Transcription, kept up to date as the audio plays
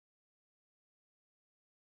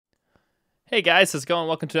Hey guys, how's it going?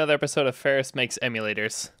 Welcome to another episode of Ferris Makes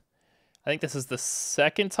Emulators. I think this is the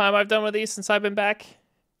second time I've done one of these since I've been back.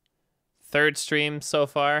 Third stream so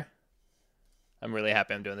far. I'm really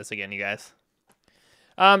happy I'm doing this again, you guys.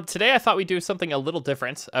 Today I thought we'd do something a little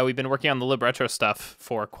different. We've been working on the libretto stuff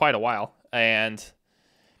for quite a while, and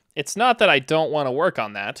it's not that I don't want to work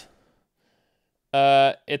on that.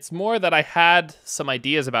 It's more that I had some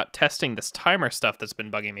ideas about testing this timer stuff that's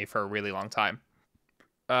been bugging me for a really long time.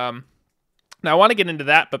 Now, I want to get into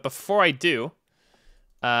that, but before I do,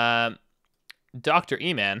 Dr.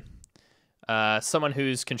 E-Man, someone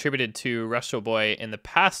who's contributed to Rush Boy in the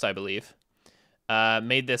past, I believe,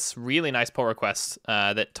 made this really nice pull request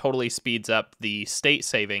that totally speeds up the state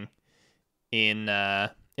saving in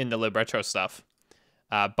the libretto stuff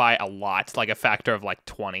by a lot, like a factor of like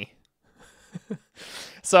 20.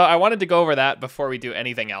 So I wanted to go over that before we do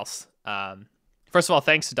anything else. First of all,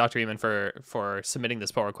 thanks to Dr. Eamon for submitting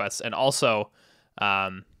this pull request and also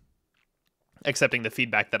accepting the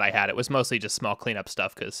feedback that I had. It was mostly just small cleanup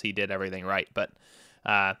stuff because he did everything right. But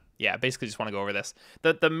yeah, basically just want to go over this.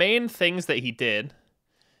 The main things that he did,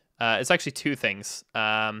 it's actually two things.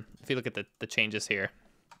 If you look at the changes here.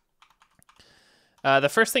 The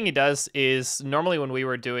first thing he does is normally when we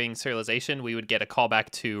were doing serialization, we would get a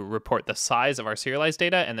callback to report the size of our serialized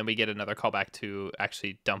data, and then we get another callback to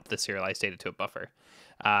actually dump the serialized data to a buffer.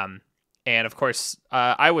 And of course,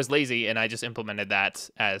 I was lazy and I just implemented that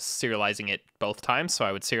as serializing it both times. So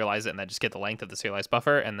I would serialize it and then just get the length of the serialized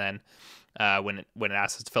buffer, and then when it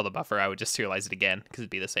asks us to fill the buffer, I would just serialize it again because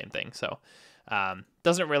it'd be the same thing. So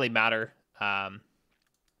doesn't really matter.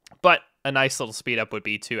 But a nice little speed up would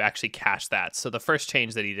be to actually cache that. So the first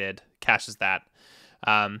change that he did caches that.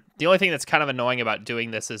 The only thing that's kind of annoying about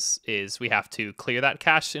doing this is we have to clear that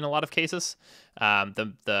cache in a lot of cases.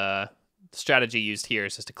 The strategy used here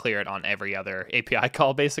is just to clear it on every other API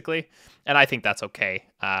call, basically. And I think that's okay.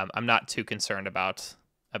 I'm not too concerned about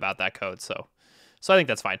that code, so I think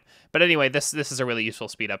that's fine. But anyway, this is a really useful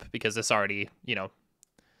speed up because this already,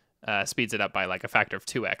 speeds it up by like a factor of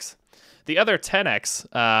 2x. The other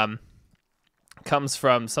 10x comes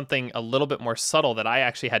from something a little bit more subtle that I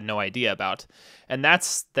actually had no idea about. And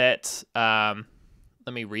that's that,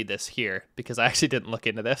 let me read this here because I actually didn't look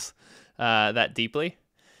into this that deeply.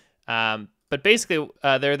 But basically,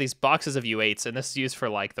 there are these boxes of U8s, and this is used for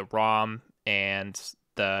like the ROM and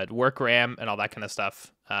the work RAM and all that kind of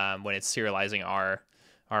stuff when it's serializing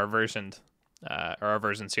our version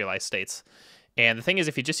serialized states. And the thing is,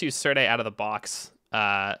 if you just use Serde out of the box,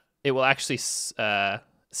 it will actually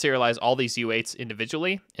serialize all these U8s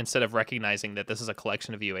individually instead of recognizing that this is a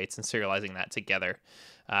collection of U8s and serializing that together.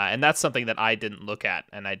 And that's something that I didn't look at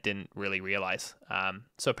and I didn't really realize.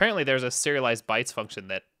 So apparently there's a serialized bytes function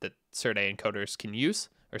that Serde encoders can use,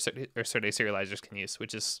 or Serde serializers can use,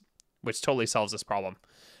 which totally solves this problem.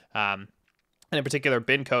 And in particular,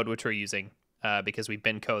 bin code, which we're using, because we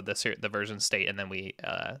bin code the version state and then we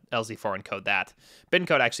LZ4 encode that. Bin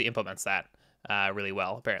code actually implements that really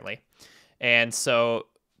well, apparently. And so,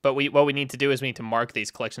 but what we need to do is we need to mark these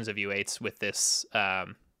collections of U8s with this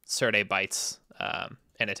Serde bytes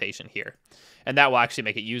annotation here. And that will actually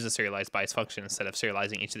make it use a serialized bytes function instead of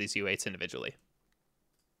serializing each of these U8s individually.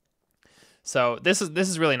 So this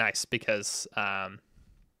is really nice because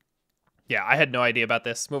yeah, I had no idea about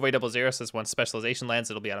this. MoveAway00 says once specialization lands,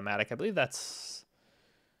 it'll be automatic. I believe that's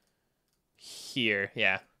here.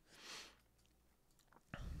 Yeah.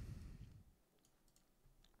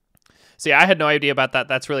 So yeah, I had no idea about that.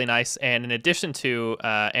 That's really nice. And in addition to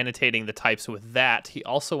annotating the types with that, he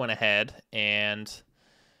also went ahead and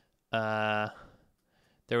there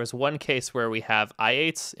was one case where we have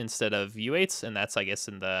I8s instead of U8s, and that's, I guess,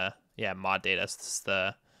 in the mod data. This is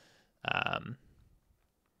the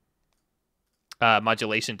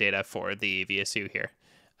modulation data for the VSU here.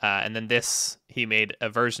 And then this, he made a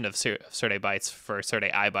version of Serde bytes for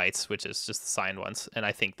Serde I bytes, which is just the signed ones. And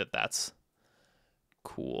I think that that's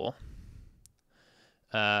cool.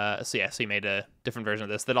 So he made a different version of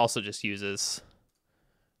this that also just uses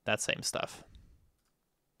that same stuff.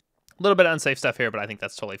 A little bit of unsafe stuff here, but I think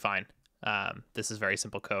that's totally fine. This is very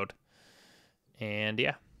simple code. And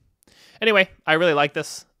yeah. Anyway, I really like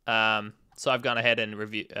this. So I've gone ahead and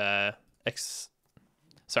review...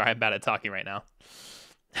 Sorry, I'm bad at talking right now.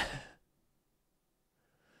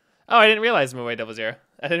 Oh, I didn't realize MoveAway00.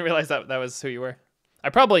 I didn't realize that was who you were. I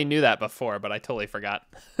probably knew that before, but I totally forgot.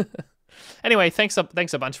 Anyway, thanks a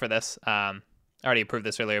bunch for this. I already approved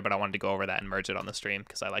this earlier, but I wanted to go over that and merge it on the stream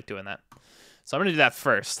because I like doing that. So I'm going to do that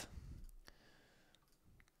first.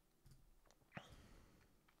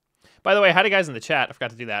 By the way, hi to guys in the chat. I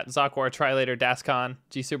forgot to do that. Zokwar, Trilator, Dascon,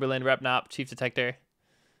 G Superlin, Repnop, Chief Detector.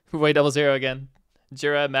 Boy 00 again.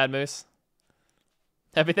 Jura, Mad Moose.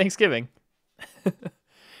 Happy Thanksgiving.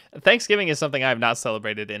 Thanksgiving is something I have not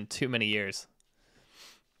celebrated in too many years.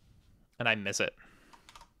 And I miss it.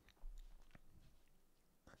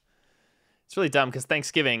 It's really dumb because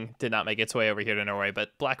Thanksgiving did not make its way over here to Norway,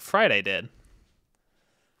 but Black Friday did.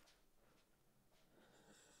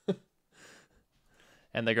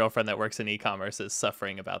 And the girlfriend that works in e-commerce is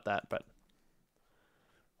suffering about that, but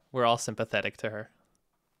we're all sympathetic to her.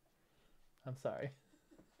 I'm sorry.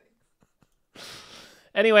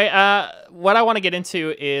 Anyway, what I want to get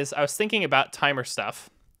into is I was thinking about timer stuff.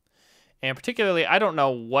 And particularly, I don't know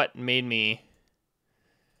what made me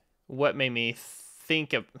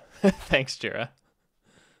think of... Thanks, Jira.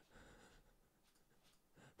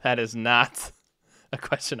 That is not a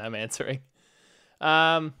question I'm answering.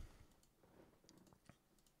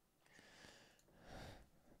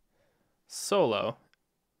 Solo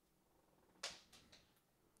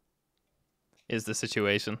is the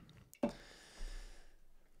situation.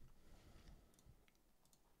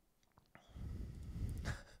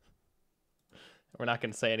 We're not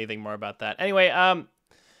going to say anything more about that. Anyway,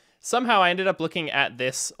 somehow I ended up looking at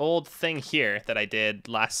this old thing here that I did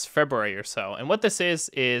last February or so. And what this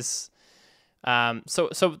is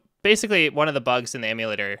so basically one of the bugs in the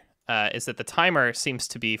emulator is that the timer seems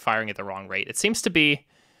to be firing at the wrong rate. It seems to be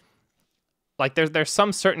like there's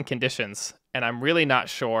some certain conditions, and I'm really not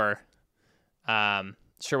sure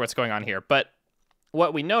what's going on here. But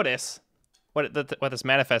what we notice, what this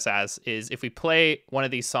manifests as, is if we play one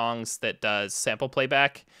of these songs that does sample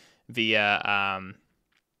playback via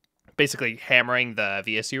basically hammering the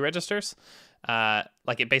VSU registers,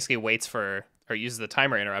 like it basically waits for or uses the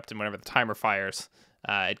timer interrupt, and whenever the timer fires,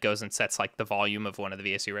 it goes and sets like the volume of one of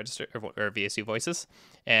the VSU register or VSU voices,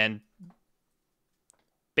 and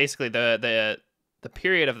basically the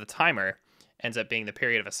period of the timer ends up being the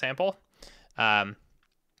period of a sample.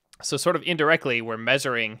 So sort of indirectly, we're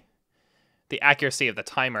measuring the accuracy of the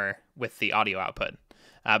timer with the audio output.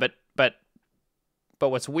 But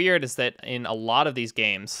what's weird is that in a lot of these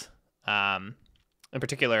games, in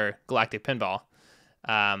particular Galactic Pinball,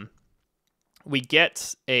 we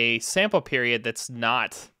get a sample period that's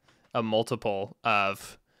not a multiple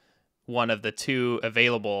of one of the two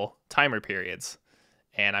available timer periods.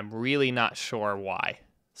 And I'm really not sure why.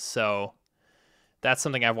 So that's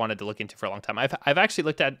something I've wanted to look into for a long time. I've actually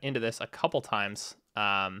looked into this a couple times.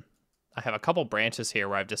 I have a couple branches here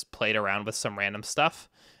where I've just played around with some random stuff,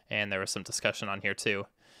 and there was some discussion on here too.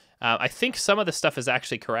 I think some of the stuff is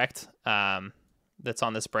actually correct that's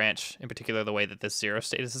on this branch, in particular the way that this 0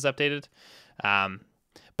 status is updated.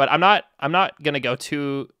 But I'm not going to go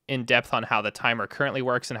too in depth on how the timer currently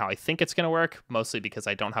works and how I think it's going to work, mostly because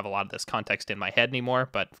I don't have a lot of this context in my head anymore,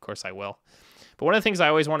 but of course I will. But one of the things I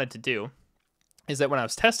always wanted to do is that when I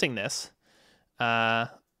was testing this, I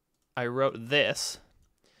wrote this,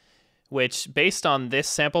 which based on this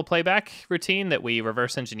sample playback routine that we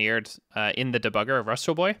reverse engineered in the debugger of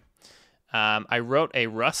Rustro Boy, I wrote a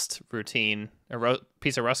Rust routine, a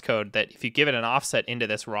piece of Rust code that if you give it an offset into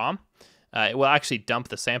this ROM, it will actually dump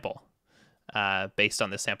the sample based on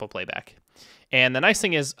the sample playback. And the nice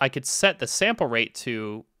thing is I could set the sample rate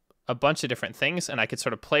to a bunch of different things, and I could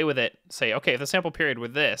sort of play with it, say, okay, if the sample period were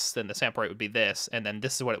this, then the sample rate would be this, and then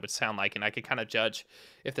this is what it would sound like. And I could kind of judge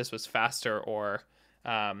if this was faster or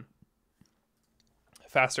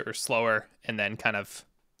slower, and then kind of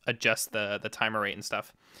adjust the timer rate and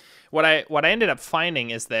stuff. What I ended up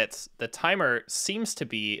finding is that the timer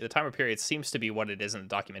period seems to be what it is in the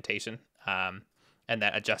documentation, and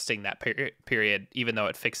that adjusting that period, even though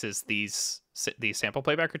it fixes these sample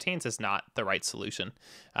playback routines, is not the right solution.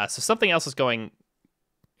 So something else is going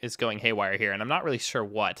haywire here, and I'm not really sure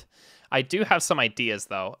what. I do have some ideas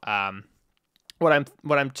though. What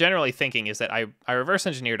I'm generally thinking is that I reverse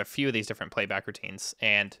engineered a few of these different playback routines,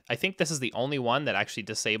 and I think this is the only one that actually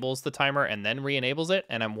disables the timer and then re-enables it.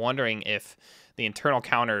 And I'm wondering if the internal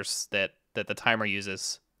counters that the timer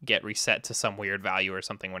uses get reset to some weird value or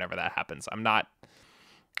something whenever that happens.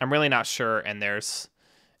 I'm really not sure, and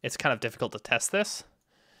it's kind of difficult to test this,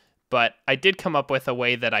 but I did come up with a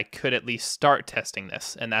way that I could at least start testing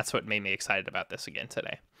this, and that's what made me excited about this again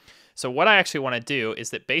today. So what I actually want to do is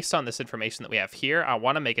that based on this information that we have here, I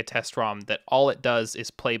want to make a test ROM that all it does is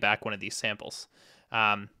play back one of these samples.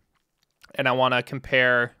 And I want to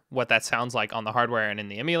compare what that sounds like on the hardware and in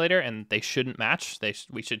the emulator, and they shouldn't match.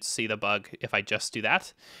 We should see the bug if I just do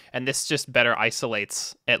that. And this just better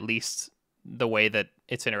isolates at least the way that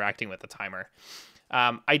it's interacting with the timer.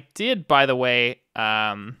 I did, by the way,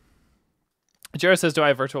 Jera says, do I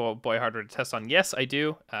have Virtual Boy hardware to test on? Yes, I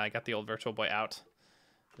do. I got the old Virtual Boy out.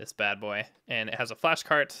 this bad boy, and it has a flash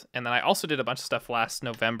cart. And then I also did a bunch of stuff last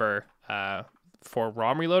November for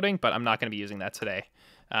ROM reloading, but I'm not going to be using that today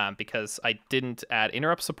because I didn't add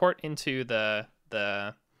interrupt support into the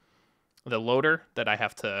loader that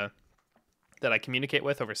I communicate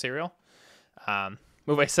with over serial.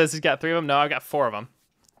 Move says he's got 3 of them. No, I've got 4 of them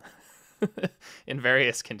in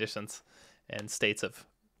various conditions and states of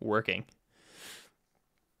working.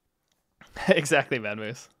 Exactly, Mad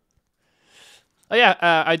Moose. Oh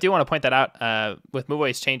yeah, I do want to point that out with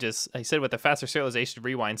MoveAway's changes. He said with the faster serialization,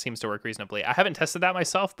 rewind seems to work reasonably. I haven't tested that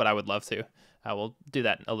myself, but I would love to. We'll do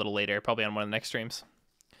that a little later, probably on one of the next streams.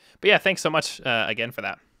 But yeah, thanks so much again for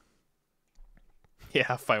that.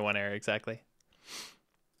 Yeah, fight 1 error, exactly.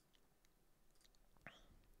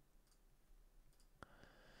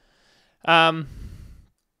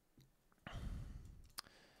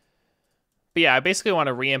 But yeah, I basically want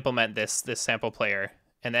to re-implement this sample player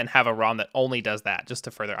and then have a ROM that only does that, just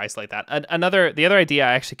to further isolate that. The other idea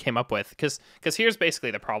I actually came up with, because here's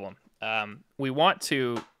basically the problem. We want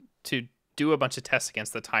to do a bunch of tests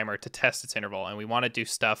against the timer to test its interval, and we want to do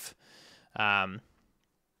stuff.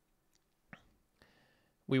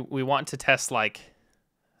 We want to test, like,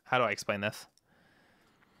 how do I explain this?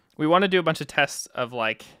 We want to do a bunch of tests of,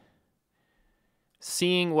 like,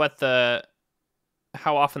 seeing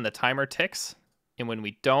how often the timer ticks, and when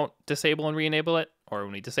we don't disable and re-enable it, or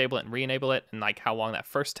when we disable it and re-enable it, and like how long that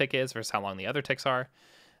first tick is versus how long the other ticks are.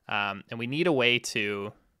 And we need a way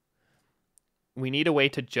to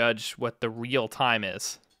judge what the real time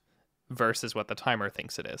is versus what the timer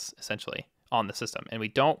thinks it is, essentially, on the system. And we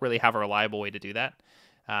don't really have a reliable way to do that.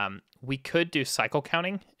 We could do cycle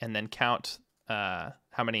counting and then count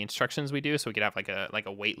how many instructions we do. So we could have like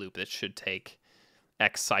a wait loop that should take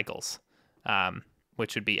X cycles,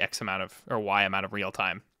 which would be X amount of, or Y amount of real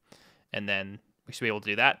time. And then we should be able to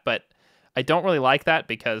do that. But I don't really like that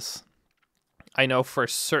because I know for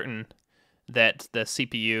certain that the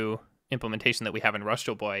CPU implementation that we have in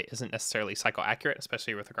Rustral Boy isn't necessarily cycle accurate,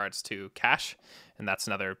 especially with regards to cache. And that's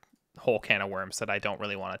another whole can of worms that I don't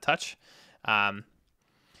really want to touch. But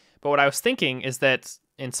what I was thinking is that,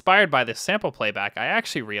 inspired by this sample playback, I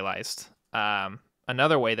actually realized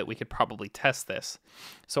another way that we could probably test this.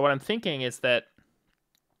 So what I'm thinking is that,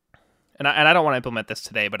 and I don't want to implement this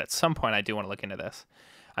today, but at some point I do want to look into this.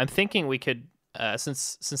 I'm thinking we could,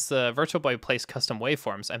 since the Virtual Boy plays custom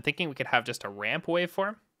waveforms, I'm thinking we could have just a ramp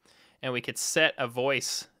waveform, and we could set a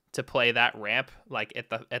voice to play that ramp like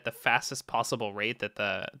at the fastest possible rate that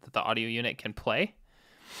the audio unit can play.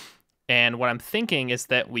 And what I'm thinking is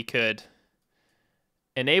that we could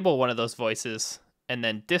enable one of those voices and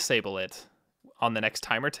then disable it on the next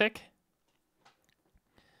timer tick.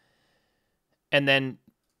 And then,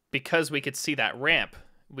 because we could see that ramp,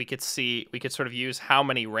 we could sort of use how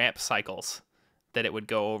many ramp cycles that it would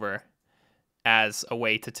go over as a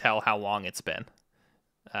way to tell how long it's been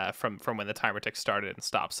from when the timer tick started and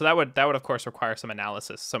stopped. So that would of course require some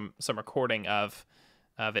analysis, some recording of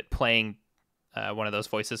it playing one of those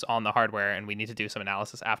voices on the hardware, and we need to do some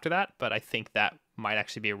analysis after that. But I think that might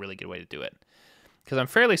actually be a really good way to do it, because I'm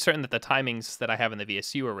fairly certain that the timings that I have in the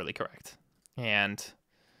VSU are really correct, and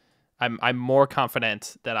I'm more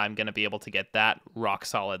confident that I'm going to be able to get that rock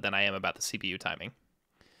solid than I am about the CPU timing.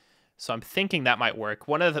 So I'm thinking that might work.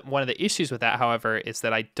 One of the issues with that, however, is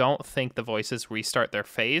that I don't think the voices restart their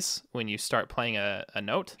phase when you start playing a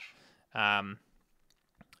note. But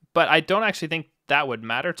I don't actually think that would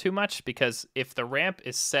matter too much, because if the ramp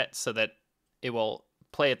is set so that it will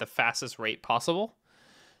play at the fastest rate possible,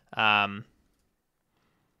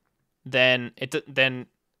 then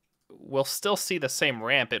we'll still see the same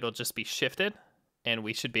ramp. It'll just be shifted, and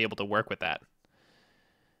we should be able to work with that.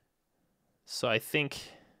 So I think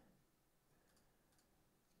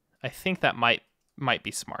that might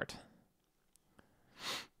be smart.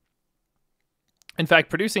 In fact,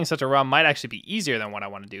 producing such a ROM might actually be easier than what I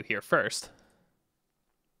want to do here first.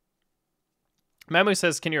 Mamu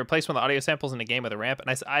says, can you replace one of the audio samples in a game with a ramp?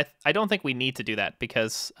 And I don't think we need to do that,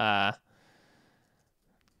 because yeah,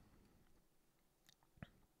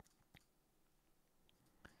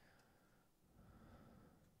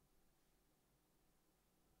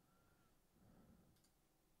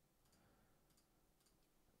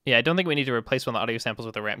 I don't think we need to replace one of the audio samples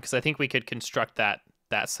with a ramp, because I think we could construct that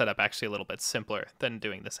setup actually a little bit simpler than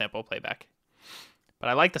doing the sample playback. But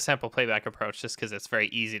I like the sample playback approach just because it's very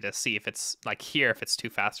easy to see if it's, like here, if it's too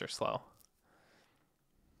fast or slow.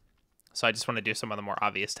 So I just want to do some of the more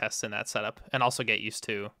obvious tests in that setup, and also get used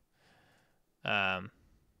to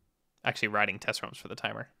actually writing test ROMs for the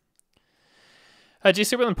timer. G.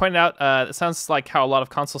 Superlin pointed out, it sounds like how a lot of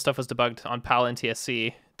console stuff was debugged on PAL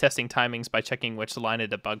NTSC testing timings by checking which line of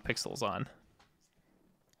debug pixels on.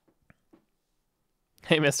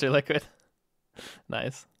 Hey, Mr. Liquid.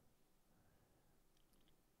 Nice.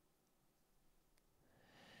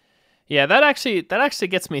 Yeah, that actually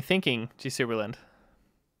gets me thinking, G Superland.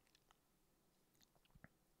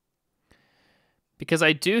 Because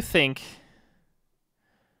I do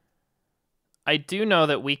know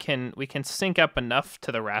that we can sync up enough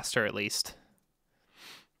to the raster at least,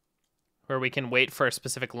 where we can wait for a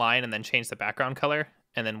specific line and then change the background color,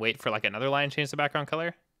 and then wait for like another line and change the background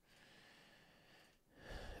color.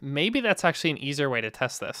 Maybe that's actually an easier way to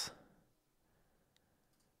test this.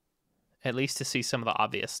 At least to see some of the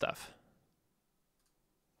obvious stuff.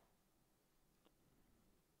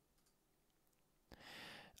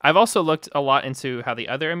 I've also looked a lot into how the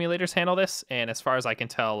other emulators handle this, and as far as I can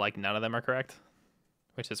tell, like none of them are correct,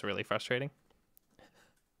 which is really frustrating.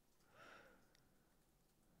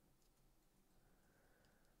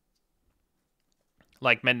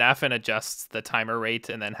 Like Mednafen adjusts the timer rate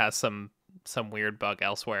and then has some weird bug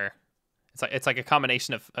elsewhere. It's like a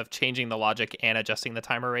combination of changing the logic and adjusting the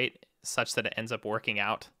timer rate such that it ends up working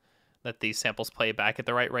out that these samples play back at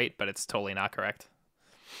the right rate, but it's totally not correct.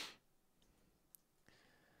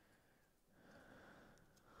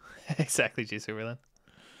 Exactly, G Superland.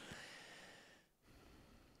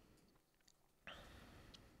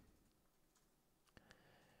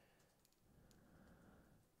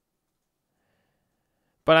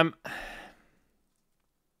 But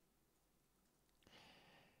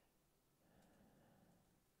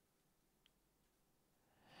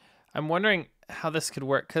I'm wondering how this could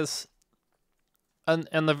work, because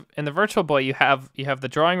in the Virtual Boy you have the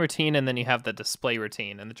drawing routine and then you have the display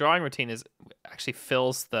routine, and the drawing routine is actually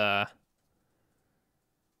fills the.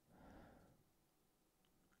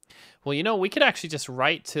 Well, you know, we could actually just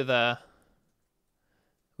write to the.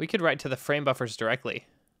 We could write to the frame buffers directly.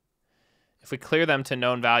 If we clear them to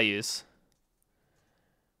known values,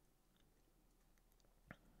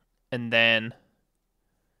 and then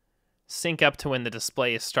sync up to when the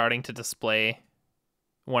display is starting to display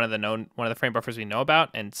one of the frame buffers we know about,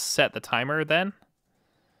 and set the timer then.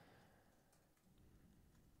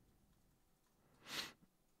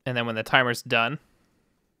 And then when the timer's done,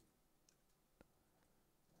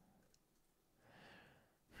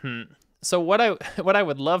 so what I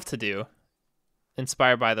would love to do,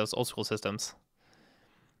 inspired by those old school systems,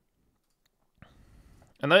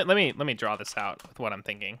 and let me draw this out with what I'm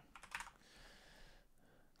thinking.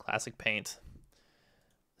 Classic Paint.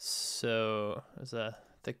 So there's a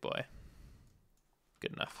thick boy.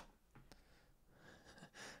 Good enough.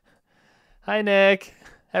 Hi, Nick.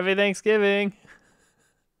 Happy Thanksgiving.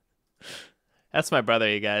 That's my brother,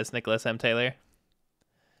 you guys. Nicholas M. Taylor.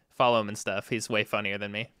 Follow him and stuff. He's way funnier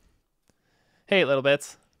than me. Hey, little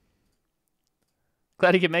bits.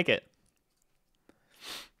 Glad he could make it.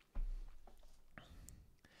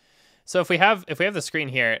 So if we have the screen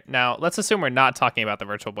here, now let's assume we're not talking about the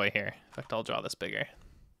Virtual Boy here. In fact, I'll draw this bigger.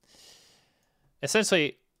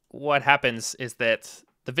 Essentially, what happens is that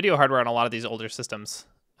the video hardware on a lot of these older systems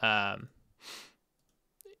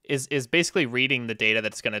is basically reading the data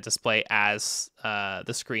that's going to display as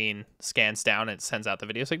the screen scans down and sends out the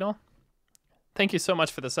video signal. Thank you so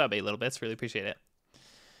much for the sub, 8 little bits. Really appreciate it.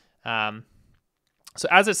 So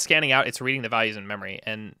as it's scanning out, it's reading the values in memory,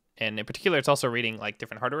 and in particular, it's also reading like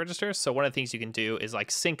different hardware registers. So one of the things you can do is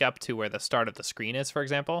like sync up to where the start of the screen is, for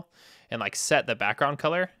example, and like set the background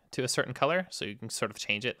color to a certain color. So you can sort of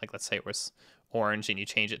change it. Like let's say it was orange and you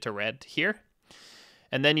change it to red here.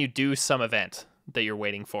 And then you do some event that you're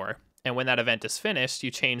waiting for. And when that event is finished,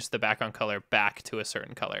 you change the background color back to a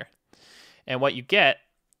certain color. And what you get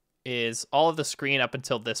is all of the screen up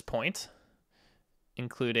until this point,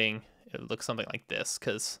 including, it looks something like this,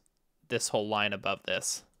 because this whole line above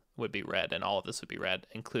this would be red and all of this would be red,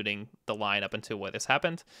 including the line up until where this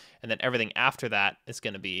happened. And then everything after that is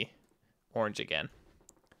going to be orange again.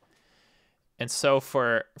 And so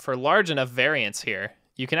for large enough variance here,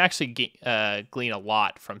 you can actually glean a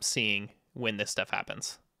lot from seeing when this stuff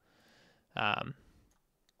happens. And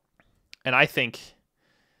I think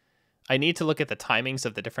I need to look at the timings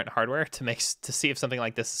of the different hardware to see if something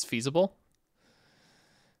like this is feasible.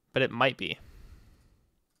 But it might be.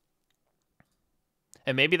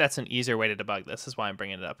 And maybe that's an easier way to debug this. Is why I'm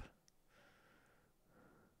bringing it up.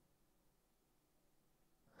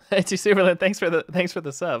 Hey, Superland, thanks for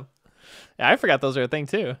the sub. Yeah, I forgot those are a thing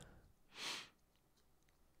too.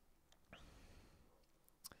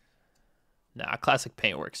 Nah, Classic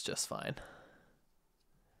Paint works just fine.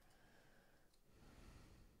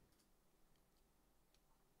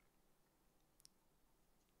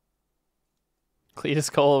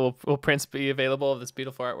 Cletus Cole, will prints be available of this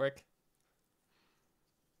beautiful artwork?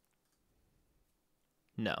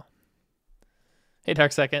 No. Hey,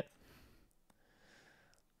 Dark Second.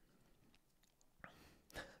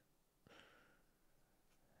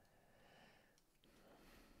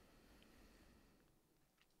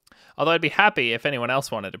 Although I'd be happy if anyone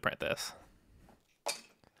else wanted to print this.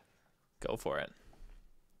 Go for it.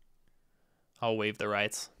 I'll waive the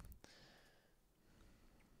rights.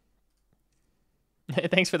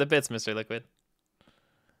 Thanks for the bits, Mr. Liquid.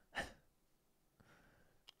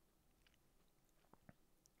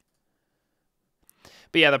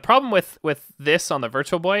 But yeah, the problem with this on the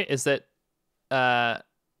Virtual Boy is that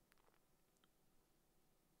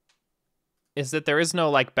there is no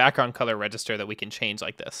like background color register that we can change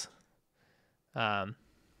like this.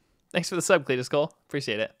 Thanks for the sub, Cletus Cole.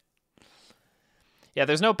 Appreciate it. Yeah,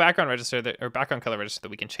 there's no background register or background color register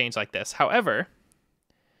that we can change like this. However,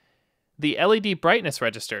 the LED brightness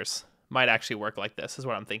registers might actually work like this, is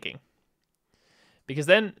what I'm thinking. Because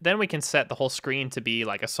then we can set the whole screen to be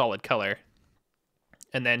like a solid color,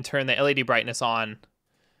 and then turn the LED brightness on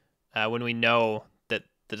when we know that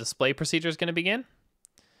the display procedure is going to begin.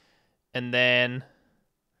 And then,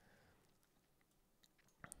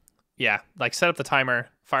 yeah, like set up the timer,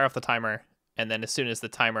 fire off the timer, and then as soon as the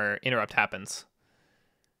timer interrupt happens,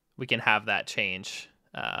 we can have that change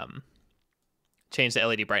the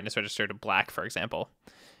LED brightness register to black, for example.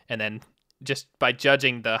 And then just by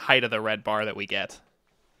judging the height of the red bar that we get,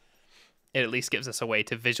 it at least gives us a way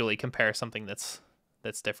to visually compare something that's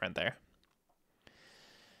different there.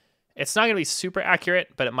 It's not going to be super accurate,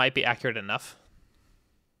 but it might be accurate enough,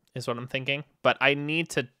 is what I'm thinking. But I need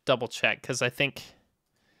to double check, because I think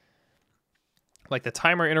like the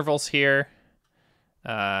timer intervals here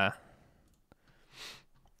are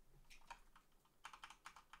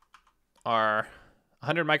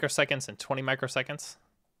 100 microseconds and 20 microseconds.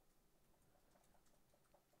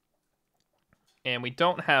 And we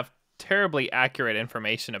don't have terribly accurate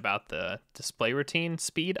information about the display routine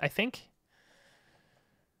speed, I think.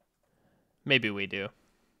 Maybe we do.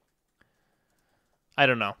 I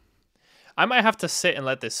don't know. I might have to sit and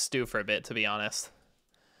let this stew for a bit, to be honest.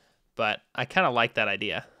 But I kind of like that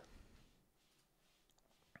idea.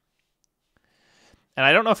 And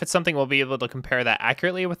I don't know if it's something we'll be able to compare that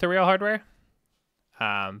accurately with the real hardware.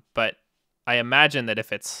 But I imagine that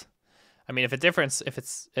if it's a difference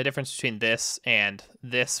between this and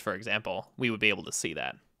this, for example, we would be able to see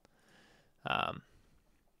that.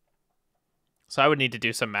 So I would need to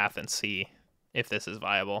do some math and see if this is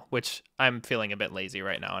viable, which I'm feeling a bit lazy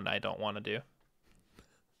right now and I don't want to do.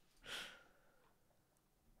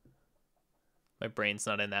 My brain's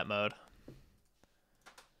not in that mode.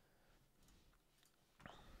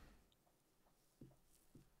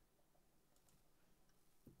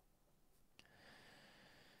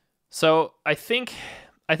 So I think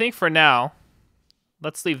for now,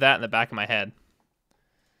 let's leave that in the back of my head.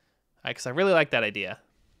 Because I really like that idea.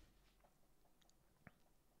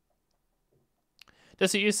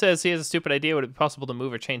 Just you says he has a stupid idea. Would it be possible to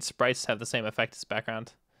move or change sprites to have the same effect as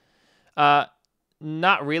background?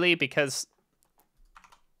 Not really, because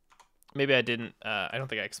maybe I didn't. I don't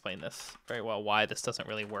think I explained this very well. Why this doesn't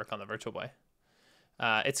really work on the Virtual Boy?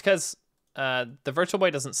 It's because the Virtual Boy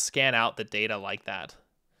doesn't scan out the data like that.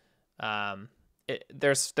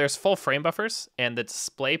 There's full frame buffers, and the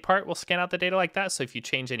display part will scan out the data like that. So if you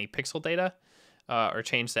change any pixel data or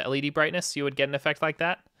change the LED brightness, you would get an effect like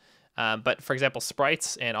that. But for example,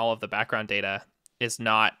 sprites and all of the background data is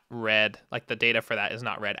not read, like the data for that is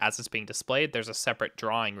not read as it's being displayed. There's a separate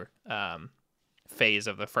drawing phase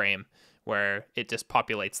of the frame where it just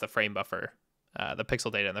populates the frame buffer, the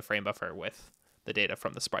pixel data in the frame buffer with the data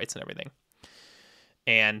from the sprites and everything.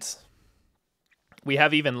 And we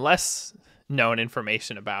have even less known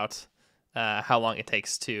information about how long it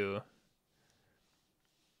takes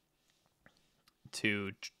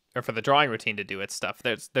or for the drawing routine to do its stuff.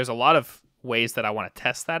 There's a lot of ways that I want to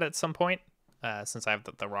test that at some point. Since I have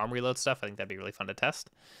the ROM reload stuff, I think that'd be really fun to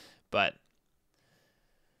test. But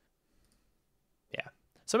yeah,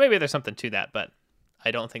 so maybe there's something to that, but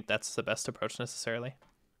I don't think that's the best approach necessarily.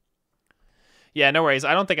 Yeah, no worries.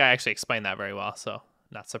 I don't think I actually explained that very well, so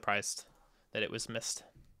not surprised that it was missed.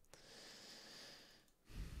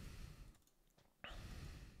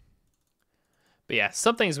 But yeah,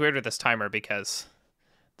 something's weird with this timer because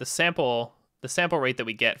the sample rate that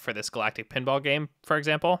we get for this Galactic Pinball game, for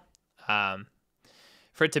example,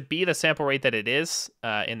 for it to be the sample rate that it is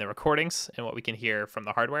in the recordings and what we can hear from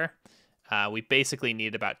the hardware, we basically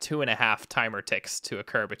need about 2.5 timer ticks to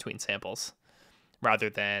occur between samples, rather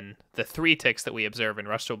than the 3 ticks that we observe in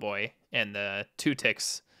Virtual Boy and the 2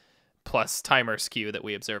 ticks plus timer skew that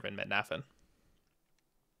we observe in MetNafen.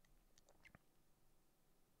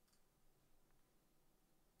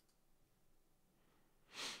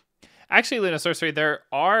 Actually, Luna Sorcery, there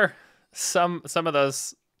are some of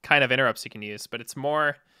those kind of interrupts you can use, but it's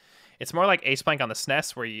more like Ace Plank on the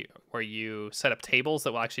SNES, where you set up tables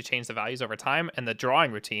that will actually change the values over time, and the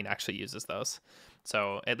drawing routine actually uses those.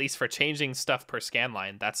 So at least for changing stuff per scan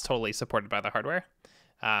line, that's totally supported by the hardware.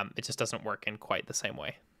 It just doesn't work in quite the same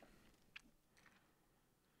way.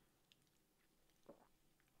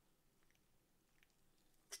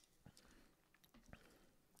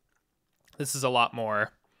 This is a lot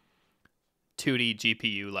more 2D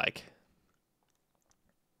GPU like,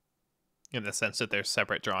 in the sense that there's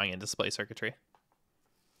separate drawing and display circuitry.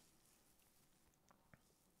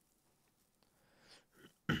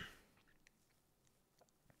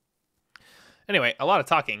 Anyway, a lot of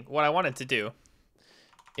talking. What I wanted to do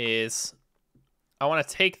is I want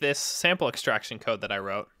to take this sample extraction code that I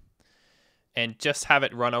wrote and just have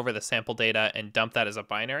it run over the sample data and dump that as a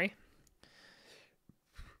binary.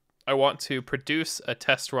 I want to produce a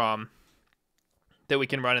test ROM that we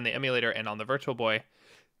can run in the emulator and on the Virtual Boy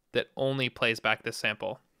that only plays back this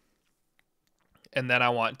sample. And then I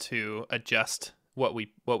want to adjust what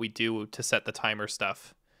we do to set the timer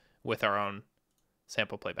stuff with our own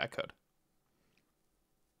sample playback code.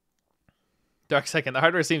 Dark Second, the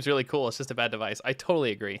hardware seems really cool. It's just a bad device. I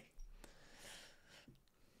totally agree.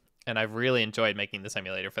 And I've really enjoyed making this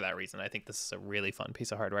emulator for that reason. I think this is a really fun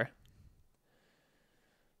piece of hardware.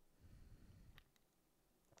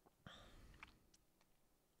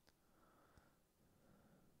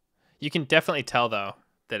 You can definitely tell, though,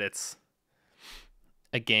 that it's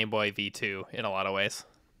a Game Boy V2 in a lot of ways.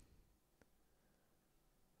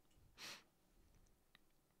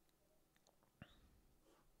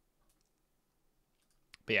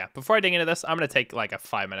 But yeah, before I dig into this, I'm going to take like a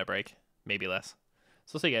 5-minute break, maybe less.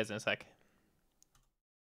 So I'll see you guys in a sec.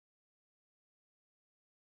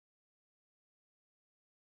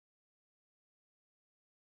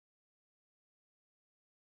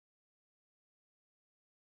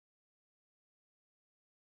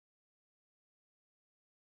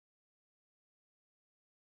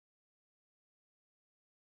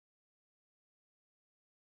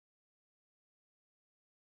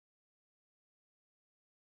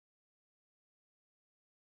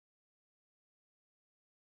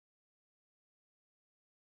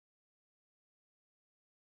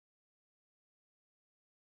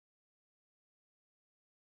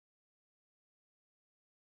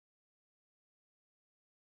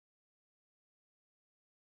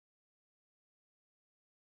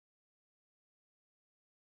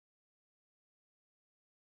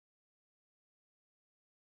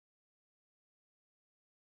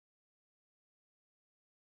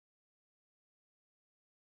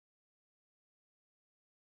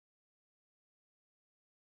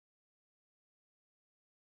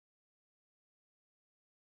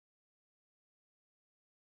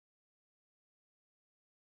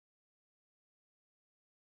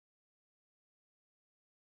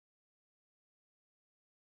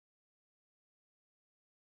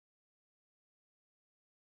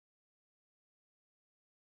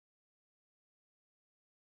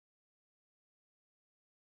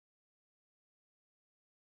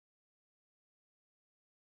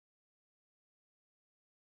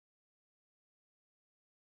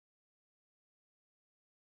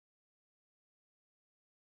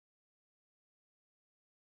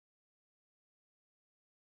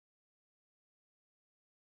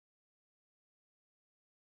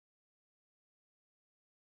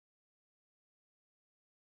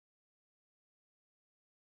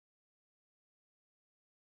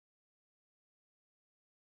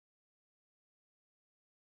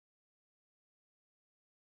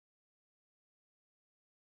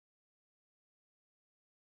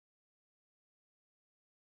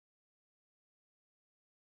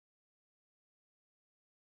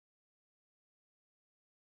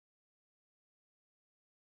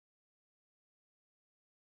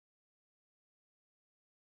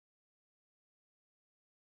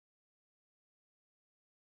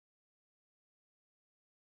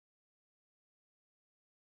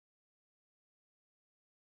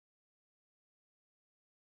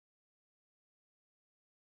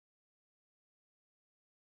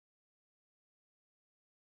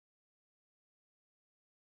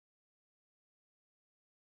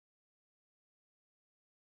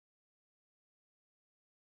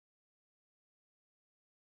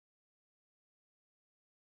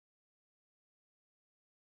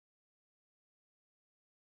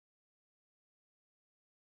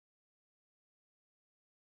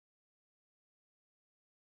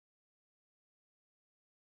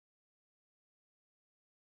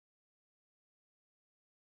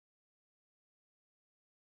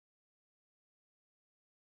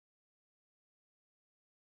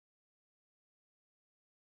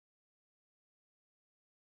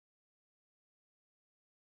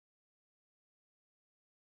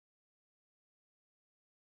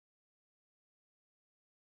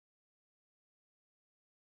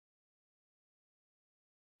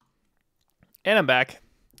 And I'm back.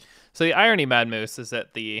 So the irony, Mad Moose, is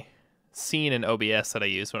that the scene in OBS that I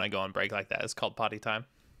use when I go on break like that is called potty time.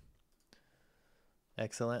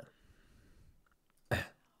 Excellent.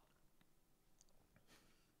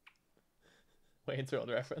 Wayne's World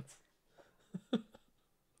reference.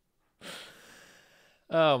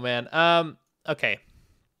 Oh man. Okay.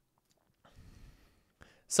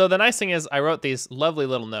 So the nice thing is I wrote these lovely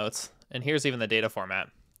little notes, and here's even the data format.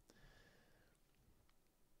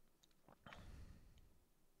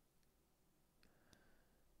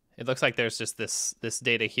 It looks like there's just this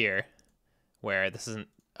data here where this isn't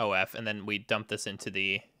OF, and then we dump this into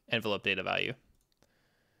the envelope data value.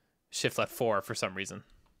 Shift left 4 for some reason.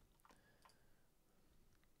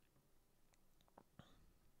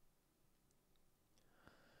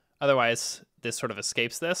 Otherwise, this sort of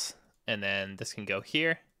escapes this, and then this can go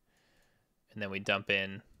here, and then we dump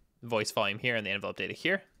in voice volume here and the envelope data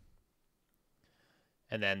here.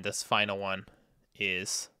 And then this final one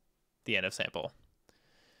is the end of sample.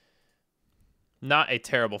 Not a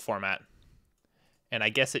terrible format. And I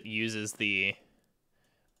guess it uses the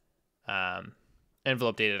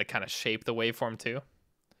envelope data to kind of shape the waveform too.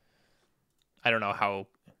 I don't know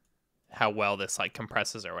how well this like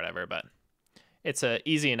compresses or whatever, but it's a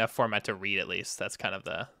easy enough format to read at least. That's kind of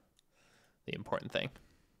the important thing.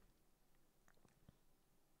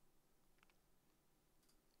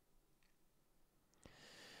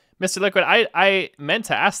 Mr. Liquid, I meant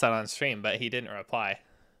to ask that on stream, but he didn't reply.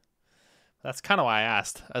 That's kind of why I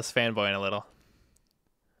asked. I was fanboying a little.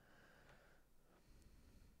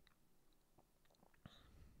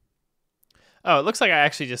 Oh, it looks like I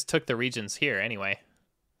actually just took the regions here anyway.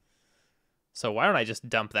 So why don't I just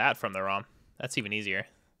dump that from the ROM? That's even easier.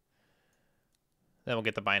 Then we'll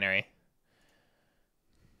get the binary.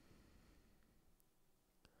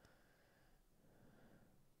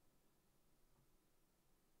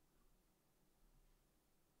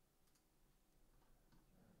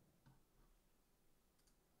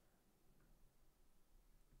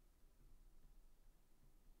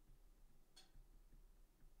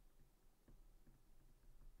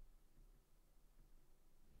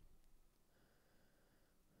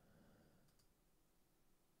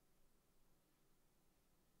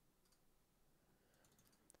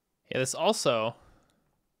 Yeah, this also...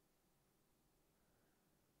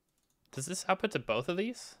 Does this output to both of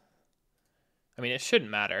these? I mean, it shouldn't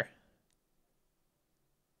matter.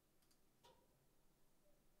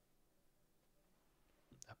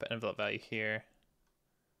 Output envelope value here.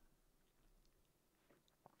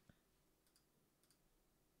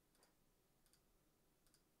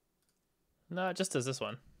 No, it just does this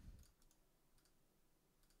one.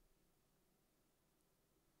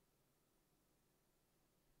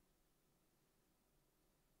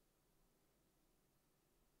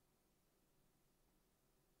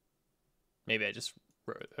 Maybe I just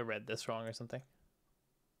read this wrong or something.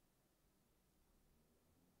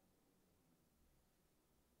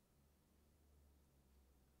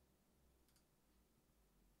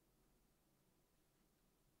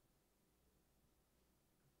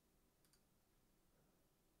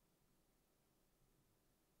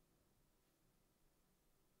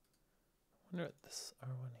 I wonder what this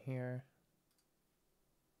R1 here.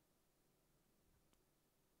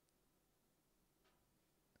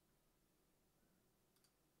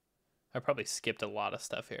 I probably skipped a lot of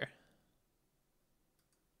stuff here.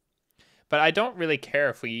 But I don't really care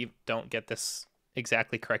if we don't get this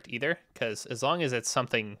exactly correct either, because as long as it's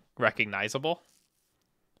something recognizable,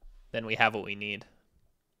 then we have what we need.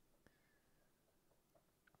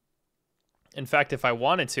 In fact, if I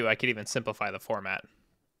wanted to, I could even simplify the format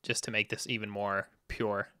just to make this even more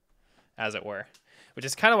pure, as it were, which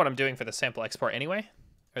is kind of what I'm doing for the sample export anyway,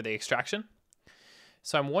 or the extraction.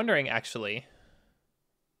 So I'm wondering actually,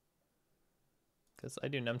 because I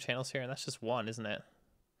do num channels here, and that's just one, isn't it?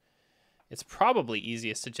 It's probably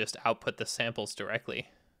easiest to just output the samples directly.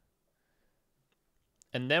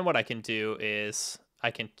 And then what I can do is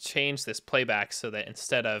I can change this playback so that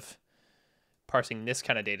instead of parsing this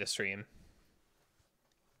kind of data stream,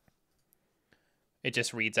 it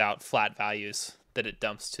just reads out flat values that it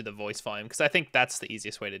dumps to the voice volume. Because I think that's the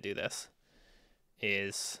easiest way to do this,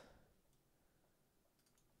 is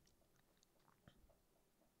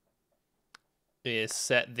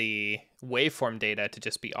set the waveform data to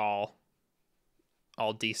just be all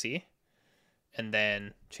DC, and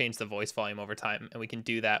then change the voice volume over time. And we can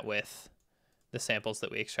do that with the samples that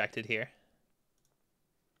we extracted here.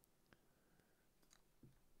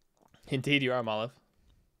 Indeed, you are, Olive.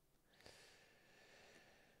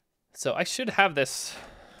 So I should have this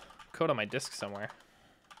code on my disk somewhere.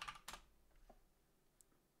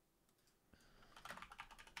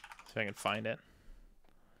 See if I can find it.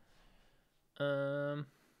 I'm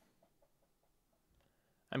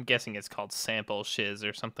guessing it's called sample shiz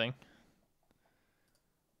or something,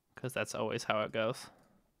 because that's always how it goes.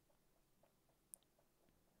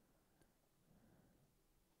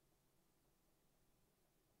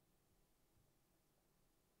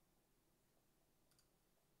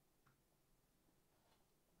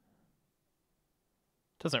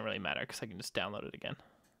 Doesn't really matter because I can just download it again.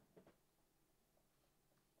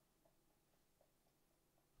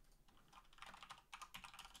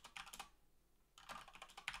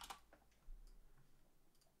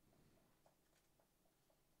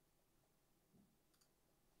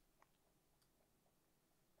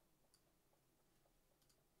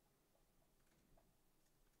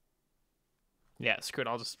 Yeah, screw it.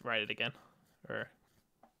 I'll just write it again or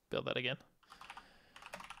build that again.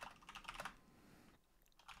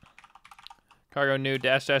 Cargo new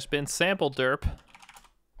 -- bin sample derp.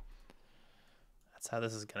 That's how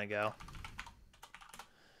this is gonna go.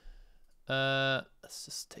 Let's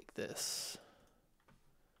just take this.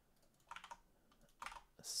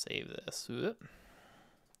 Save this. Whoop.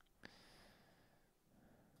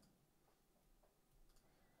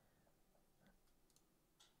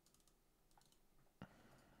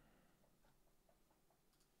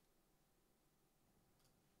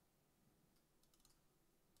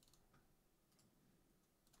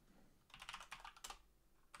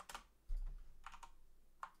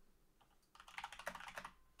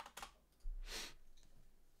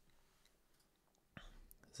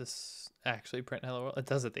 Does this actually print hello world? It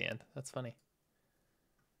does at the end. That's funny.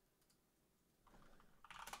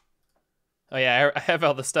 Oh yeah, I have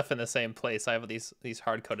all the stuff in the same place. I have these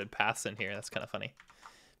hard-coded paths in here. That's kind of funny.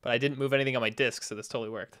 But I didn't move anything on my disk, so this totally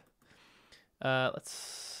worked.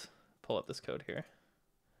 Let's pull up this code here.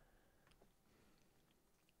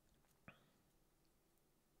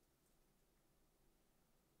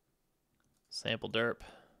 Sample derp.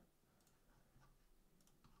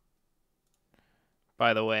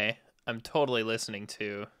 By the way, I'm totally listening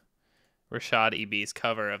to Rashad EB's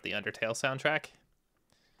cover of the Undertale soundtrack,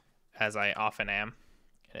 as I often am,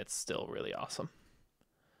 and it's still really awesome.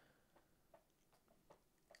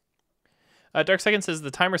 Dark Second says, the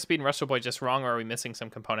timer speed in Russell Boy just wrong, or are we missing some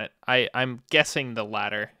component? I'm guessing the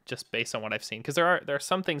latter, just based on what I've seen, because there are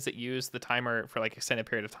some things that use the timer for like extended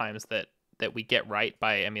period of times that we get right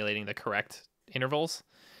by emulating the correct intervals.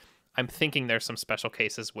 I'm thinking there's some special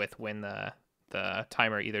cases with when the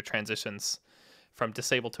timer either transitions from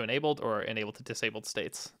disabled to enabled or enabled to disabled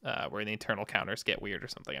states, where the internal counters get weird or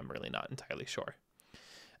something. I'm really not entirely sure.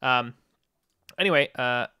 Anyway,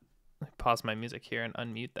 let me pause my music here and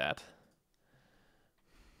unmute that.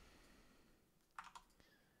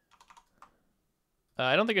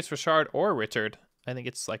 I don't think it's Rashard or Richard. I think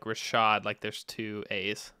it's like Rashad, like there's two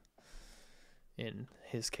A's in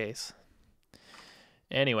his case.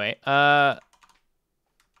 Anyway,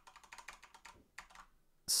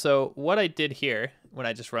 so what I did here when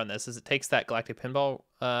I just run this is it takes that Galactic Pinball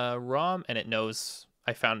ROM, and it knows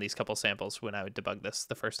I found these couple samples when I would debug this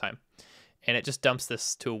the first time. And it just dumps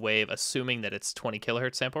this to a wave, assuming that it's 20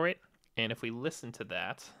 kilohertz sample rate. And if we listen to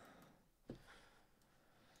that,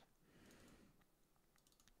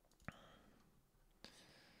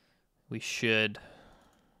 we should...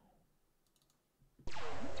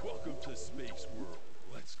 Welcome to Space World.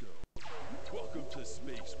 Let's go. Welcome to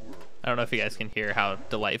Space World. I don't know if you guys can hear how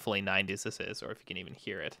delightfully 90s this is, or if you can even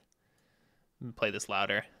hear it. Play this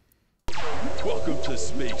louder. Welcome to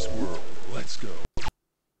Space World. Let's go.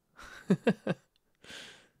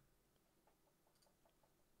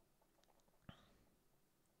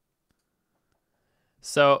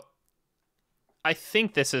 So I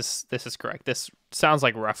think this is correct. This sounds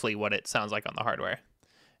like roughly what it sounds like on the hardware.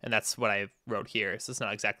 And that's what I wrote here. So it's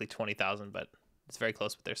not exactly 20,000, but it's very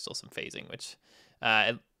close, but there's still some phasing, which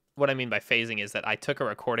what I mean by phasing is that I took a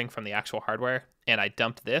recording from the actual hardware and I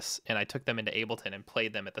dumped this and I took them into Ableton and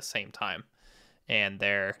played them at the same time. And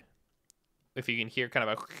they're, if you can hear kind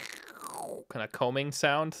of a combing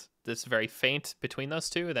sound that's very faint between those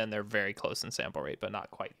two, then they're very close in sample rate, but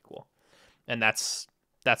not quite equal. And that's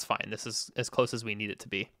fine. This is as close as we need it to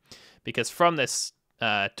be, because from this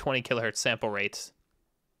 20 kilohertz sample rate,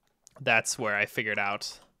 that's where I figured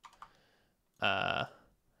out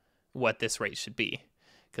what this rate should be,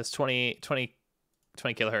 because 20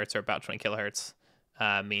 kilohertz, or about 20 kilohertz,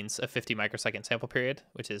 means a 50 microsecond sample period,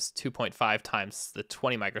 which is 2.5 times the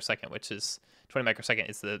 20 microsecond, which is 20 microsecond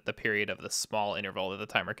is the period of the small interval that the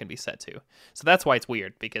timer can be set to. So that's why it's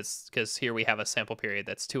weird, because here we have a sample period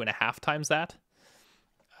that's 2.5 times that.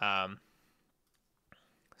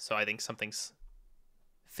 So I think something's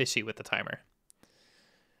fishy with the timer.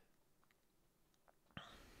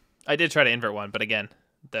 I did try to invert one, but again,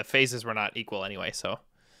 the phases were not equal anyway, so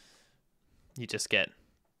you just get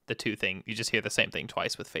the two thing. You just hear the same thing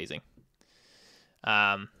twice with phasing.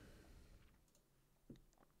 But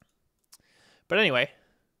anyway,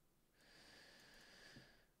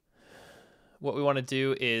 what we want to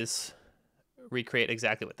do is recreate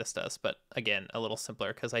exactly what this does, but again, a little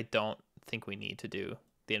simpler because I don't think we need to do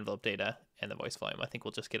the envelope data and the voice volume. I think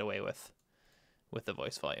we'll just get away with the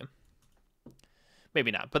voice volume.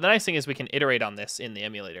 Maybe not. But the nice thing is we can iterate on this in the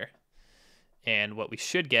emulator. And what we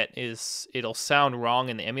should get is it'll sound wrong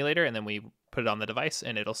in the emulator, and then we put it on the device,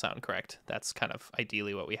 and it'll sound correct. That's kind of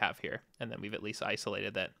ideally what we have here. And then we've at least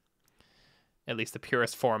isolated that, at least the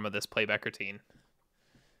purest form of this playback routine,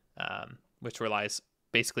 which relies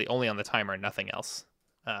basically only on the timer and nothing else,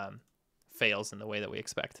 fails in the way that we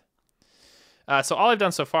expect. So all I've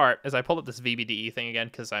done so far is I pulled up this VBDE thing again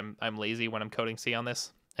because I'm lazy when I'm coding C on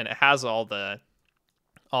this, and it has all the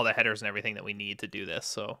headers and everything that we need to do this.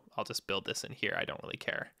 So I'll just build this in here. I don't really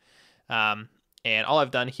care. And all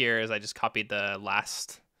I've done here is I just copied the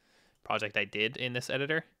last project I did in this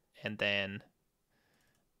editor and then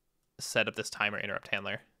set up this timer interrupt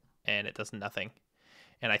handler, and it does nothing.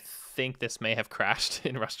 And I think this may have crashed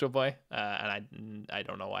in Rustro Boy, and I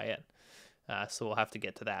don't know why yet. So we'll have to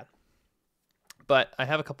get to that. But I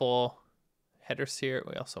have a couple headers here.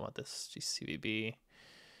 We also want this GCVB.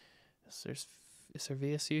 Is there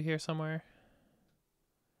VSU here somewhere?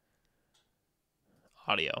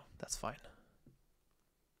 Audio, that's fine.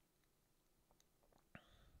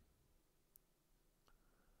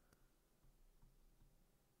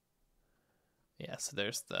 Yeah, so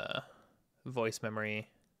there's the voice memory,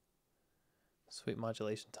 sweep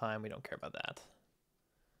modulation time. We don't care about that.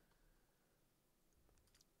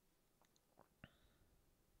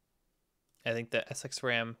 I think the SX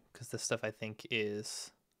RAM, because this stuff I think is,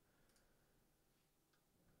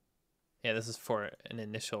 yeah, this is for an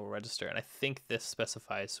initial register, and I think this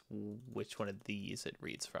specifies which one of these it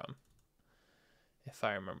reads from, if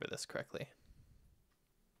I remember this correctly.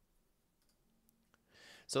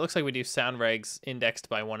 So it looks like we do sound regs indexed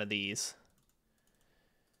by one of these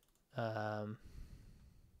to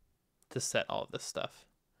set all of this stuff.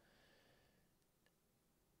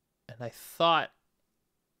 And I thought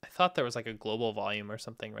there was like a global volume or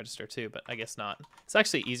something register too, but I guess not. It's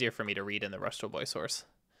actually easier for me to read in the Rustro Boy source.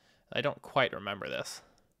 I don't quite remember this,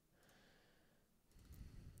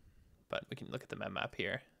 but we can look at the mem map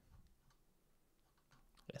here.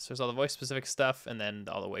 Yes, there's all the voice specific stuff and then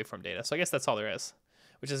all the waveform data. So I guess that's all there is,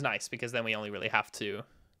 which is nice because then we only really have to,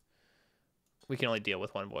 we can only deal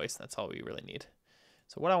with one voice. That's all we really need.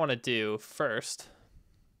 So what I want to do first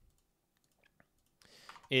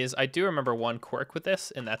is I do remember one quirk with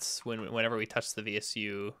this, and that's whenever we touch the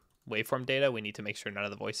VSU waveform data, we need to make sure none of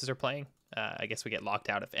the voices are playing. I guess we get locked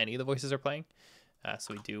out if any of the voices are playing.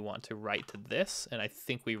 So we do want to write to this, and I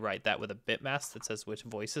think we write that with a bit mask that says which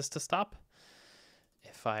voices to stop,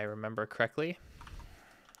 if I remember correctly.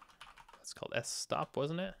 It's called S-stop,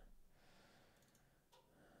 wasn't it?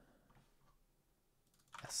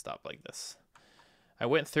 S-stop like this. I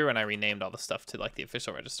went through and I renamed all the stuff to like the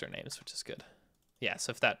official register names, which is good. Yeah,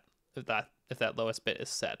 so if that lowest bit is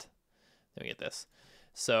set, then we get this.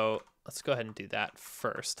 So let's go ahead and do that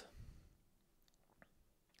first.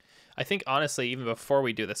 I think honestly, even before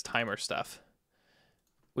we do this timer stuff,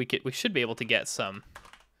 we should be able to get some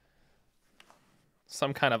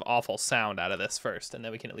kind of awful sound out of this first, and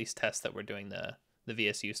then we can at least test that we're doing the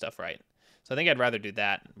VSU stuff right. So I think I'd rather do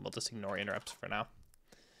that. We'll just ignore interrupts for now.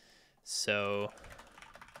 So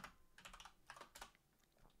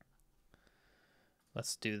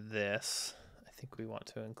let's do this. I think we want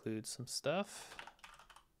to include some stuff.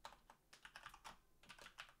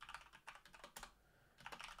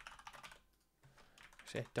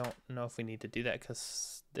 Actually, I don't know if we need to do that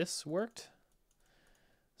because this worked.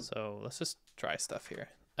 So let's just try stuff here.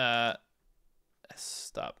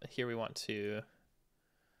 Stop. Here we want to...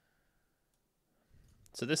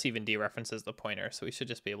 So this even dereferences the pointer, so we should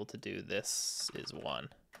just be able to do this is 1.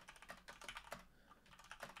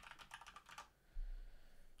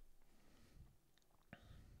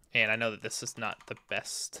 And I know that this is not the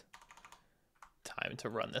best time to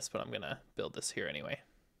run this, but I'm going to build this here anyway.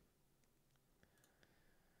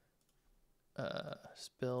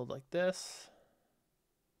 Just build like this.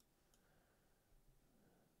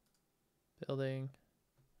 Building.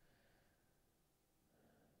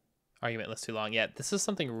 Argument list too long. Yeah, this is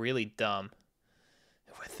something really dumb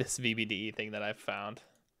with this VBDE thing that I've found.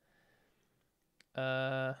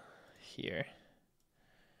 Here.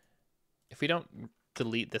 If we don't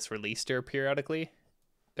delete this release dir periodically,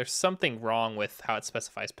 there's something wrong with how it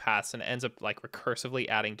specifies paths, and it ends up like recursively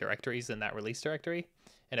adding directories in that release directory,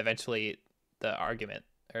 and eventually the argument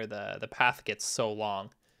or the path gets so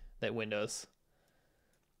long that Windows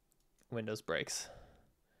breaks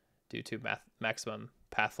due to maximum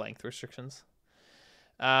path length restrictions.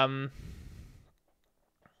 Okay,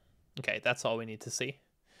 that's all we need to see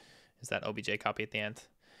is that obj copy at the end,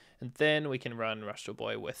 and then we can run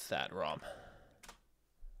Rush2Boy with that ROM.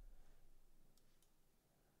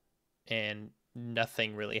 And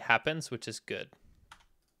nothing really happens, which is good.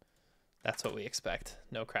 That's what we expect.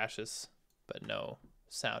 No crashes, but no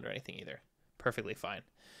sound or anything either. Perfectly fine.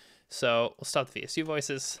 So we'll stop the VSU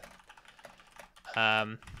voices.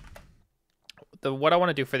 What I want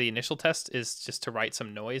to do for the initial test is just to write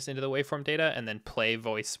some noise into the waveform data and then play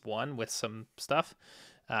voice 1 with some stuff,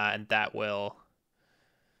 and that will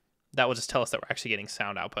just tell us that we're actually getting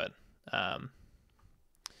sound output.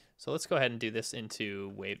 So let's go ahead and do this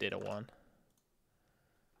into wave data 1.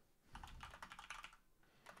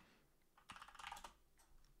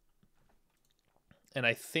 And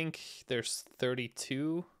I think there's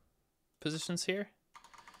 32 positions here.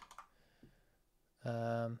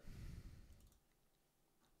 This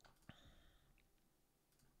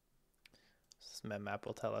mem map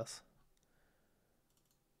will tell us.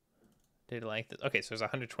 Data length. Okay, so there's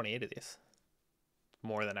 128 of these.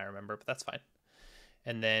 More than I remember, but that's fine.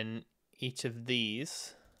 And then each of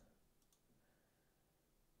these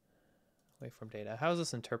waveform data. How is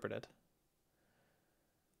this interpreted?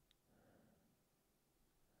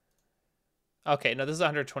 Okay, no, this is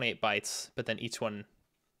 128 bytes, but then each one,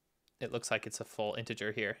 it looks like it's a full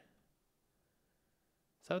integer here.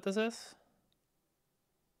 Is that what this is?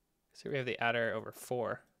 So we have the adder over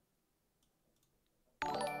 4.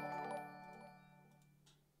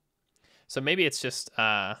 So maybe it's just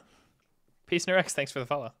Peace Nurex, thanks for the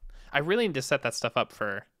follow. I really need to set that stuff up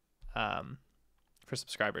for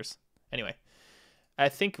subscribers. Anyway, I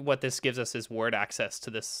think what this gives us is word access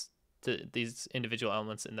to these individual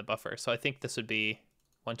elements in the buffer. So I think this would be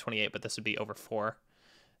 128, but this would be over 4,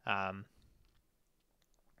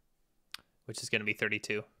 which is going to be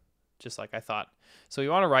 32, just like I thought. So we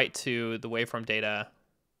want to write to the waveform data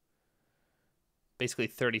basically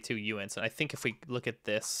 32 uints. And I think if we look at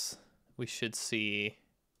this, we should see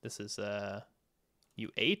this is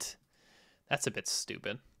U8. That's a bit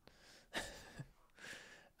stupid.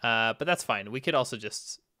 But that's fine. We could also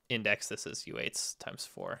just index this as U8s times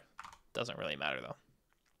 4. Doesn't really matter though.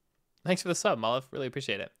 Thanks for the sub, Molliv. Really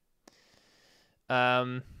appreciate it.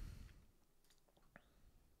 Yeah,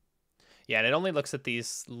 and it only looks at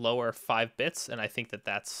these lower 5 bits, and I think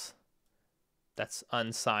that's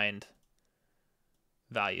unsigned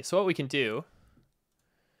value. So what we can do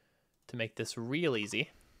to make this real easy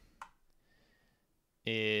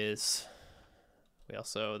is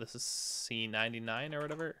this is C99 or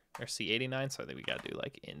whatever, or C89, so I think we gotta do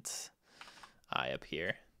like int I up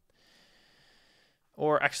here.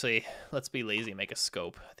 Or actually, let's be lazy, make a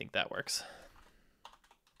scope. I think that works.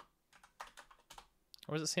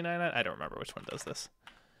 Or was it C99? I don't remember which one does this.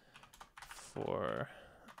 For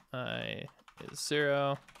I is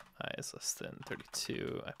 0, I is less than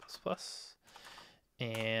 32, I plus plus.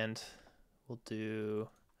 And we'll do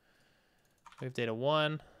wave data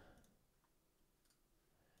 1.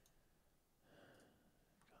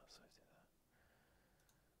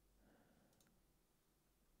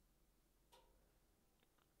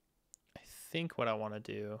 I think what I want to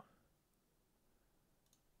do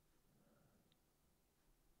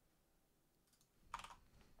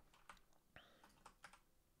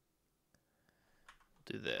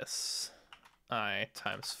this. I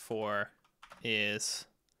times 4 is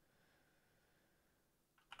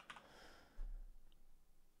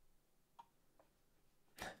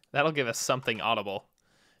that'll give us something audible,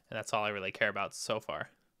 and that's all I really care about so far.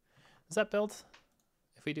 Does that build?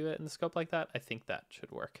 If we do it in the scope like that, I think that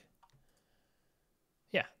should work.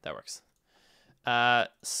 Yeah, that works.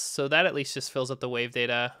 So that at least just fills up the wave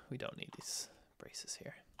data. We don't need these braces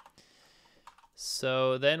here.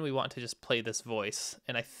 So then we want to just play this voice,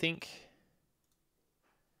 and I think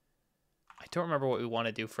I don't remember what we want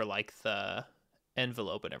to do for like the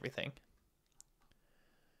envelope and everything.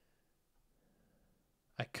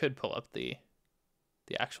 I could pull up the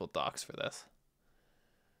actual docs for this.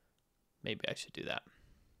 Maybe I should do that.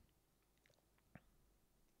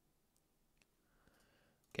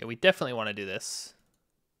 Okay, we definitely want to do this.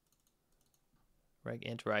 Reg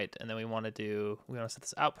int right, and then we want to set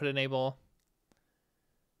this output enable.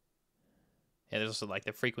 Yeah, there's also like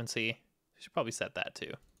the frequency. We should probably set that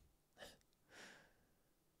too.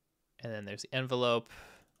 And then there's the envelope,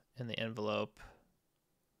 and the envelope.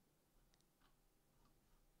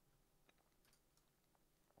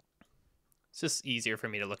 It's just easier for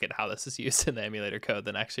me to look at how this is used in the emulator code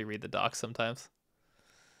than actually read the docs sometimes.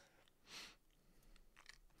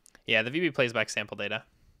 Yeah, the VB plays back sample data.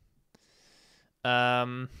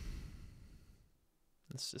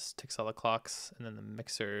 This just ticks all the clocks, and then the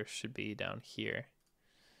mixer should be down here.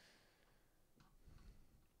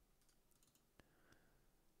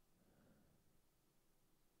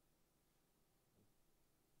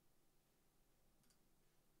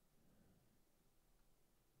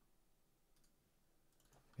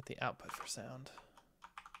 Get the output for sound.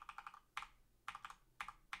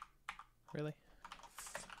 Really?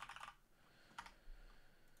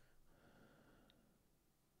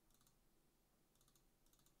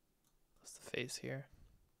 What's the phase here?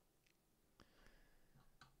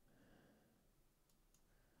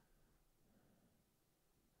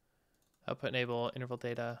 Output enable, interval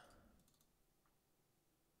data.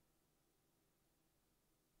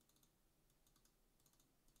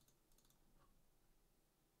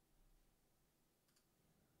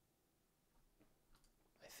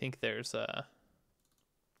 I think there's a...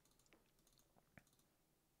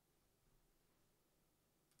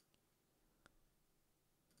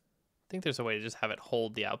 I think there's a way to just have it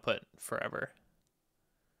hold the output forever.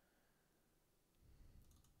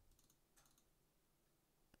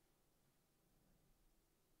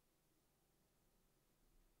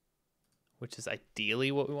 Which is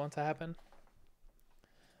ideally what we want to happen.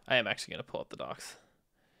 I am actually going to pull up the docs.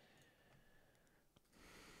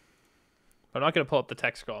 But I'm not going to pull up the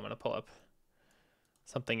text scroll. I'm going to pull up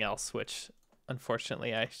something else, which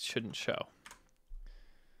unfortunately I shouldn't show.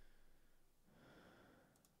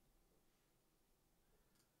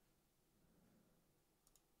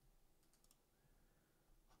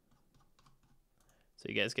 So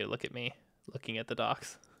you guys get a look at me looking at the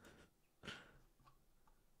docs.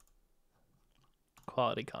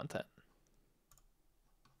 Quality content.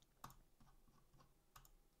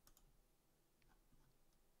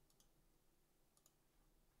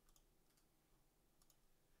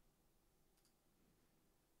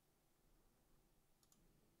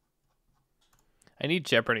 I need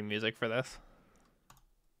Jeopardy music for this.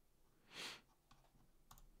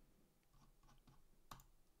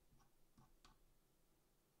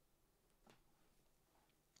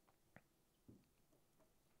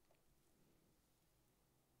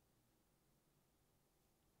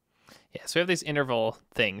 Yeah, so we have these interval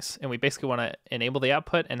things, and we basically want to enable the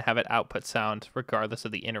output and have it output sound regardless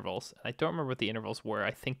of the intervals. I don't remember what the intervals were.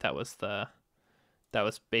 I think that was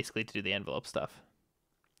basically to do the envelope stuff.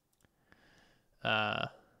 Yeah,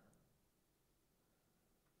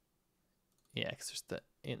 because there's the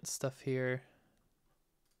int stuff here.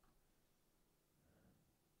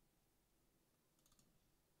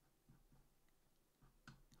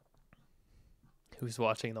 Who's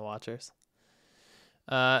watching the watchers?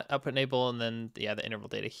 Output enable, and then the interval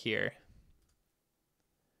data here.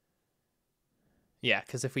 Yeah,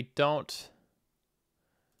 because if we don't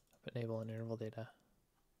output enable and interval data,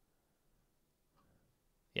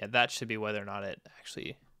 yeah, that should be whether or not it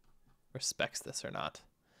actually respects this or not.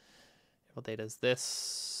 Interval data is this,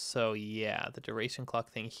 so yeah, the duration clock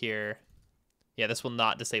thing here. Yeah, this will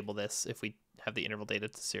not disable this if we have the interval data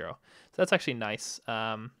to 0. So that's actually nice.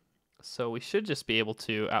 So we should just be able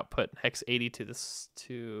to output hex 80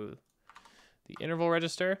 to the interval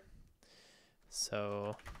register.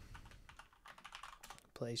 So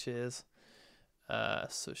places.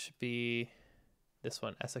 So it should be this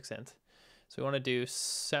one, SXInt. So we want to do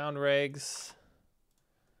sound regs,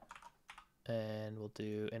 and we'll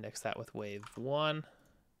do index that with wave 1.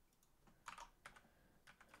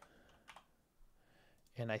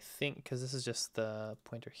 And I think because this is just the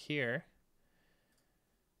pointer here,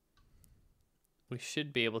 we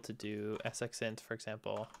should be able to do SXInt, for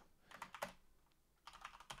example,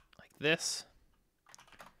 like this.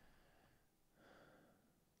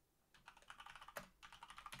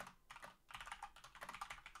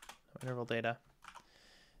 Interval data.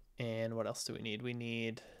 And what else do we need? We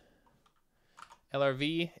need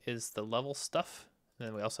LRV is the level stuff. And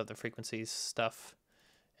then we also have the frequencies stuff,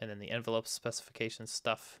 and then the envelope specification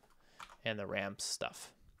stuff, and the ramp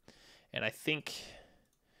stuff. And I think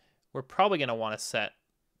we're probably going to want to set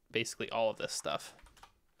basically all of this stuff.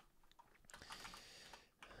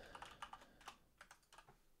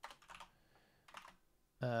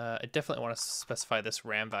 I definitely want to specify this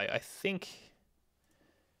RAM value. I think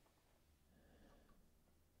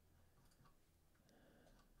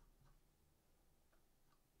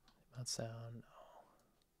sound, no.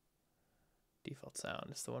 Default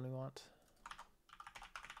sound is the one we want.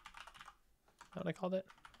 What I called it?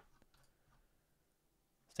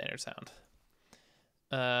 Standard sound.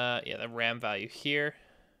 Yeah, the RAM value here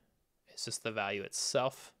is It's just the value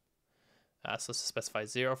itself. So let's specify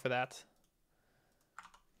 0 for that.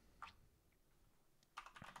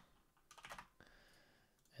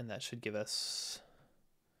 And that should give us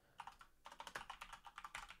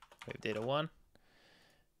wave data 1.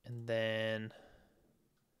 And then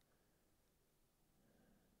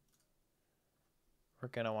we're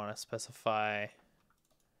going to want to specify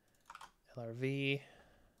LRV.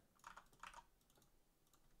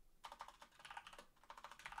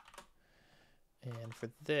 And for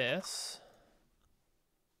this,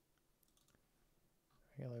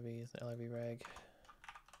 LRV is the LRV reg.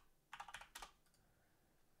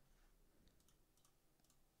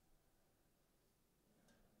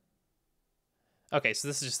 Okay, so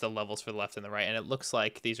this is just the levels for the left and the right, and it looks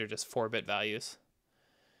like these are just 4-bit values.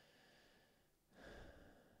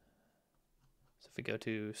 So if we go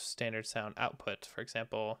to standard sound output, for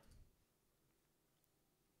example,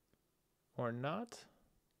 or not,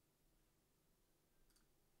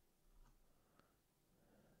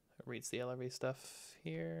 it reads the LRV stuff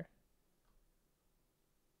here.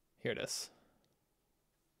 Here it is.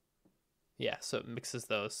 Yeah, so it mixes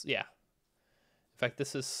those. Yeah. In fact,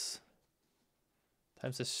 this is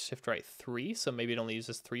times this shift right 3, so maybe it only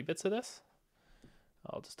uses 3 bits of this.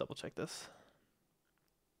 I'll just double check this.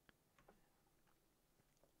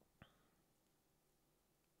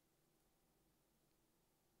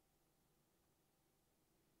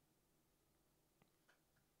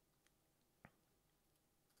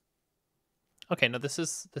 Okay, no, this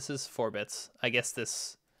is 4 bits. I guess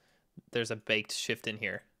there's a baked shift in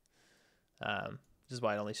here. Which is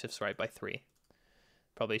why it only shifts right by 3.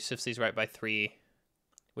 Probably shifts these right by 3,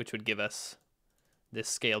 which would give us this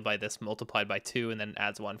scaled by this multiplied by 2, and then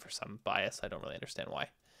adds 1 for some bias. I don't really understand why.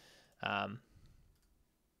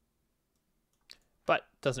 But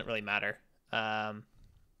doesn't really matter.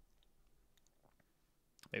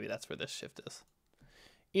 Maybe that's where this shift is.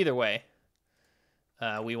 Either way,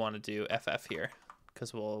 we want to do FF here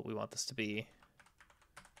because we want this to be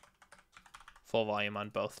full volume on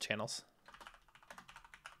both channels.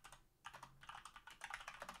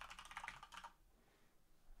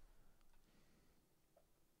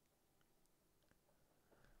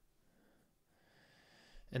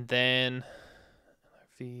 And then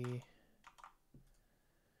LRV.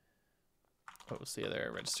 What was the other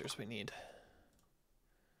registers we need?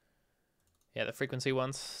 Yeah, the frequency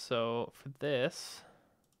ones. So for this,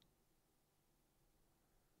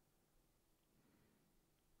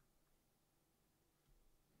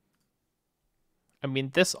 I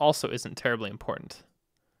mean, this also isn't terribly important.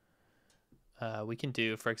 We can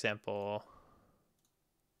do, for example,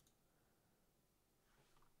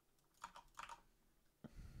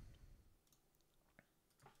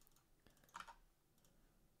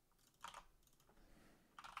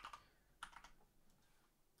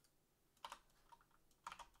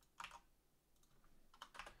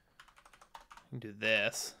 we can do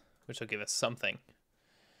this, which will give us something.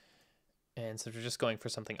 And so if we're just going for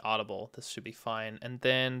something audible, this should be fine. And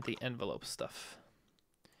then the envelope stuff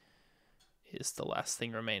is the last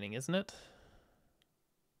thing remaining, isn't it?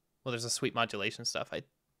 Well, there's a sweep modulation stuff.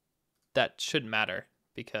 That should matter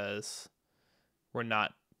because we're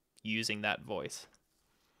not using that voice.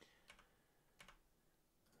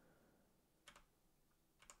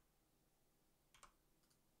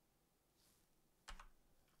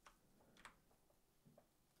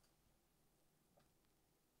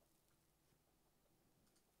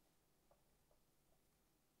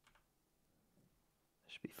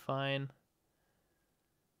 Should be fine.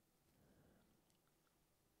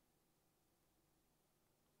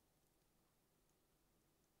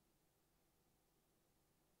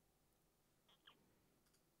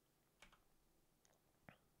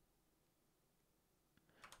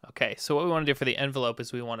 Okay, so what we want to do for the envelope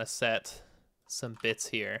is we want to set some bits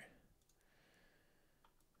here.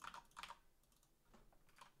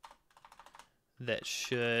 That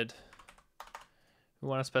should, we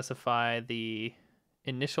want to specify the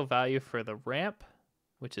initial value for the ramp,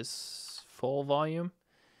 which is full volume.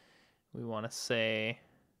 We want to say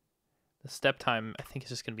the step time, I think, is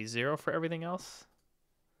just going to be 0 for everything else.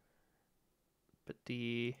 But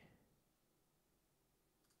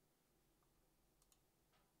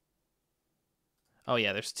oh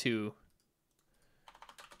yeah, there's two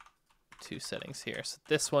settings here. So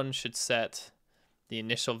this one should set the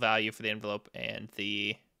initial value for the envelope and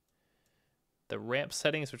the ramp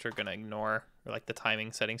settings, which we're going to ignore, or like the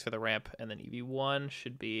timing settings for the ramp. And then EV1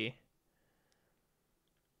 should be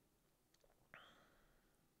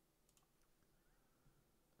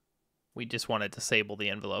we just want to disable the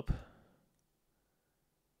envelope.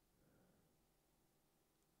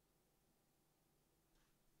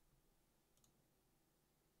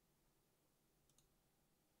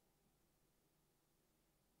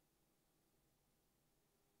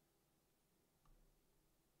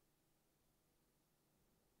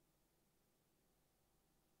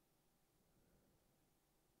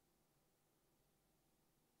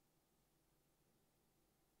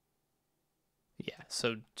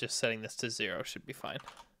 so just setting this to 0 should be fine.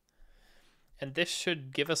 And this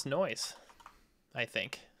should give us noise, I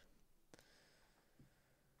think.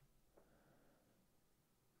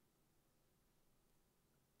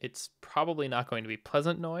 It's probably not going to be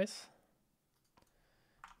pleasant noise.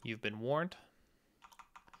 You've been warned.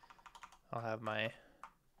 I'll have my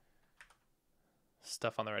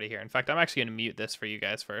stuff on the ready here. In fact, I'm actually going to mute this for you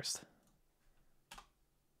guys first.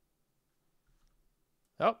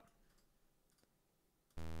 Oh.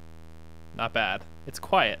 Not bad. It's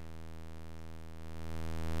quiet.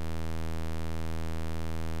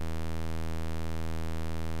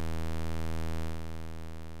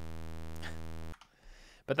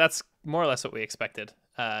 But that's more or less what we expected,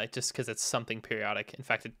 just because it's something periodic. In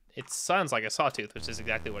fact, it sounds like a sawtooth, which is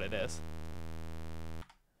exactly what it is.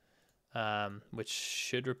 Which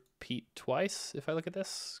should repeat twice if I look at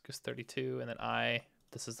this, because 32, and then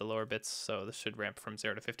this is the lower bits, so this should ramp from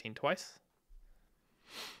 0 to 15 twice.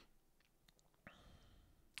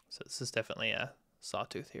 So this is definitely a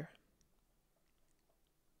sawtooth here.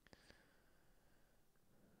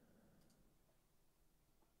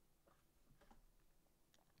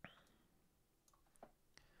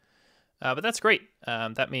 But that's great.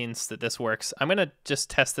 That means that this works. I'm going to just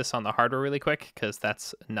test this on the hardware really quick, because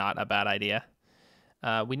that's not a bad idea.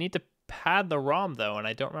 We need to pad the ROM, though, and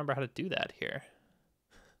I don't remember how to do that here.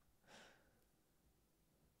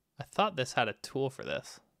 I thought this had a tool for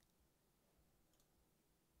this.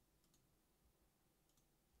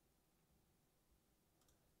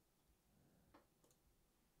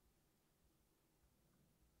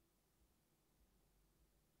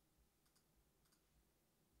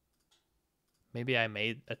 Maybe I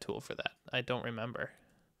made a tool for that. I don't remember.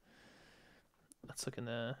 Let's look in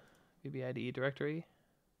the VBIDE directory.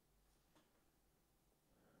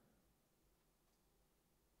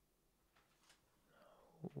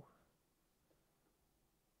 Oh.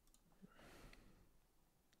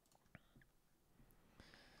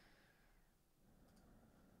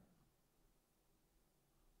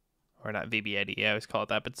 Or not VBIDE, I always call it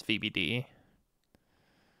that, but it's VBDE.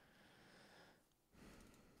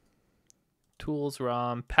 Tools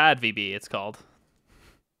ROM pad VB it's called.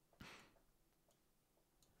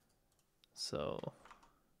 So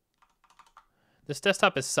this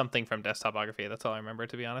desktop is something from Desktopography. That's all I remember,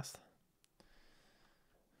 to be honest.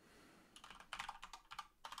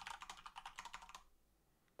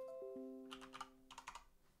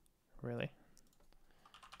 Really?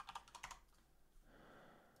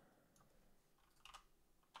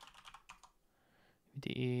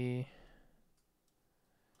 VBDE.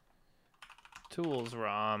 Tools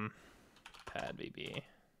ROM pad VB.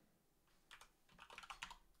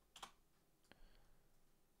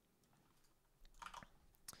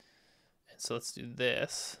 And so let's do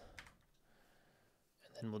this.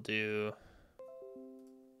 And then we'll do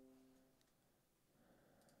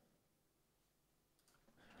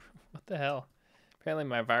what the hell? Apparently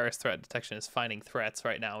my virus threat detection is finding threats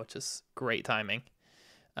right now, which is great timing.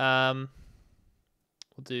 We'll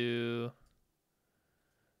do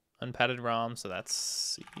unpadded ROM, so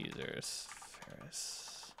that's users,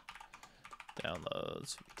 Ferris,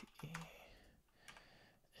 downloads, VBDE.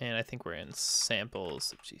 And I think we're in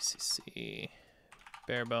samples of GCC,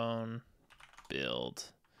 barebone,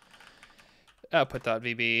 build,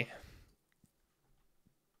 output.vb.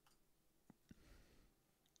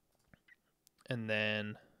 And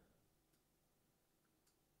then,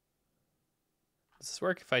 does this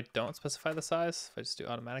work if I don't specify the size? If I just do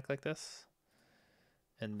automatic like this?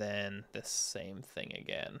 And then this same thing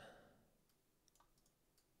again.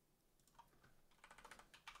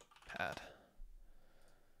 Pad.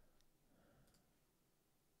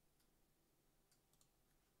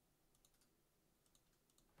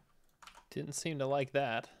 Didn't seem to like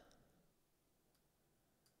that.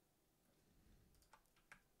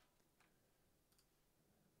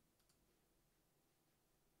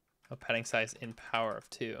 Oh, padding size in power of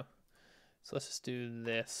 2. So let's just do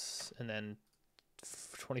this, and then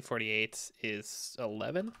 2048 is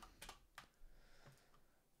 11. Does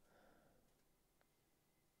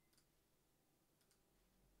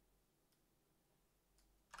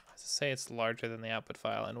it say it's larger than the output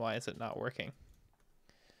file, and why is it not working?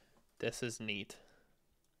 This is neat.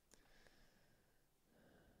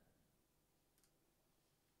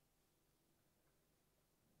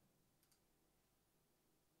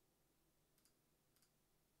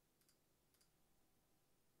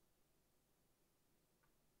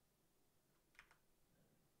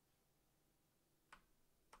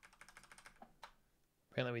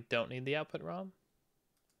 Apparently we don't need the output ROM.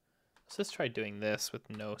 Let's just try doing this with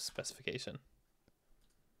no specification.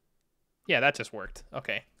 Yeah, that just worked.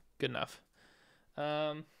 Okay, good enough.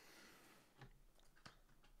 Um,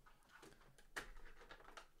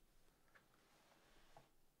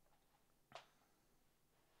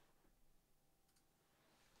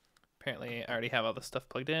 apparently, I already have all this stuff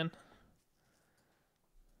plugged in.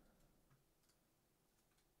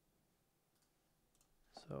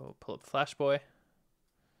 So pull up Flash Boy.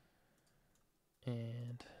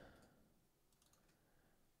 And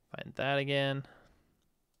find that again.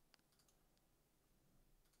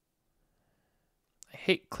 I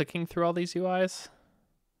hate clicking through all these UIs.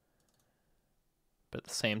 But at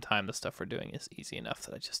the same time, the stuff we're doing is easy enough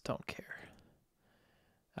that I just don't care.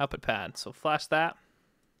 Output pad. So flash that.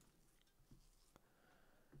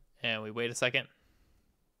 And we wait a second.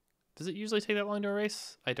 Does it usually take that long to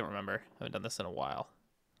erase? I don't remember. I haven't done this in a while.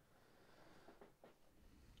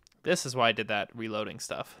 This is why I did that reloading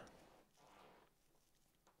stuff.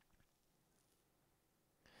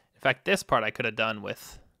 In fact, this part I could have done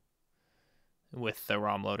with the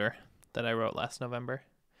ROM loader that I wrote last November.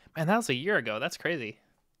 Man, that was a year ago. That's crazy.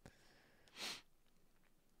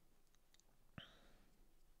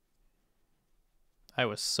 I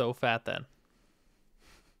was so fat then.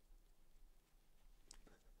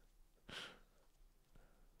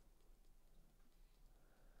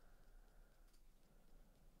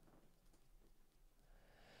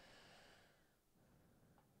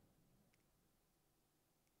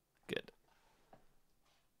 Good.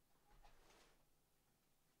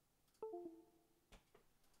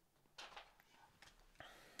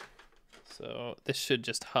 So this should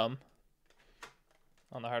just hum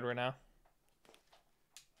on the hardware now.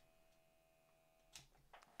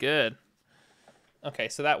 Good. Okay,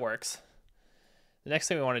 so that works. The next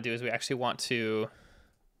thing we want to do is we actually want to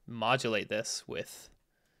modulate this with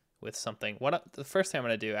something. The first thing I'm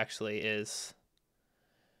going to do actually is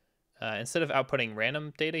instead of outputting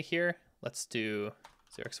random data here, let's do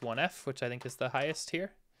 0x1f, which I think is the highest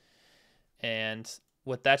here. And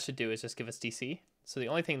what that should do is just give us DC. So the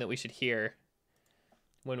only thing that we should hear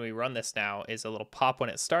when we run this now is a little pop when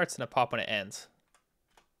it starts and a pop when it ends.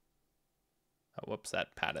 Oh, whoops,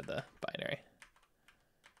 that padded the binary.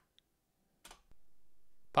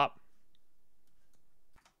 Pop.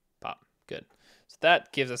 Pop. Good. So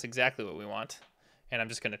that gives us exactly what we want. And I'm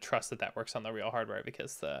just going to trust that that works on the real hardware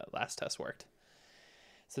because the last test worked.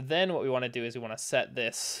 So then what we want to do is we want to set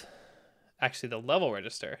this, actually the level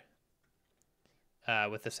register,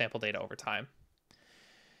 with the sample data over time.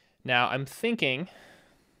 Now I'm thinking,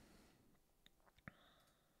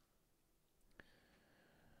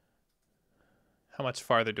 how much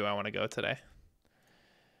farther do I want to go today?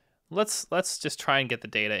 Let's just try and get the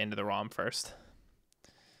data into the ROM first.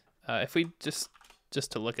 If we just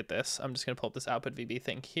to look at this, I'm just going to pull up this output VB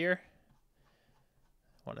thing here.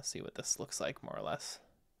 I want to see what this looks like more or less.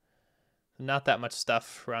 Not that much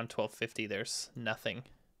stuff. Around 1250, there's nothing.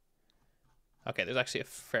 Okay, there's actually a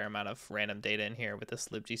fair amount of random data in here with this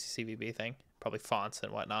libgcc VB thing. Probably fonts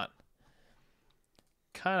and whatnot.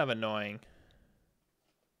 Kind of annoying.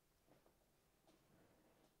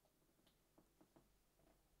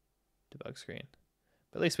 Debug screen.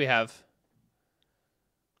 But at least we have...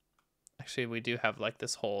 Actually, we do have like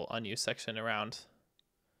this whole unused section around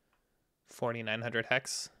 4900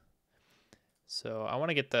 hex. So I want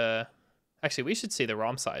to get the... Actually, we should see the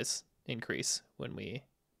ROM size increase when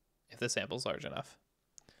if the sample's large enough.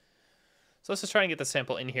 So let's just try and get the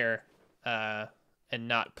sample in here and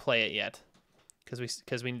not play it yet.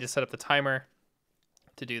 Because we need to set up the timer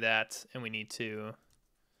to do that, and we need to...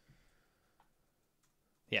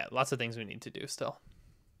 Yeah, lots of things we need to do still.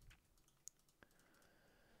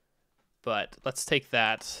 But let's take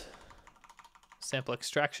that sample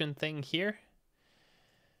extraction thing here.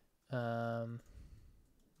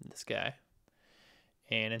 This guy.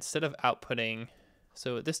 And instead of outputting,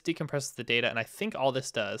 so this decompresses the data, and I think all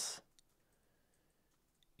this does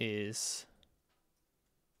is,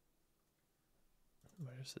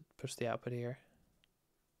 where does it push the output here?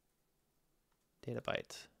 Data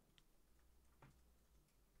byte.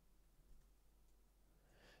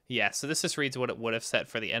 Yeah, so this just reads what it would have set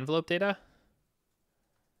for the envelope data.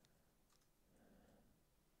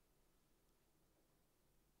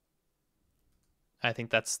 I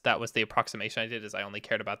think that was the approximation I did, is I only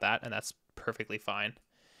cared about that, and that's perfectly fine.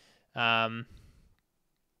 And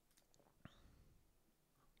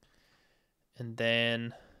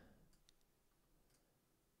then,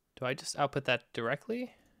 do I just output that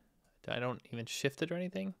directly? I don't even shift it or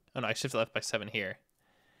anything? Oh no, I shifted left by 7 here.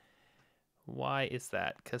 Why is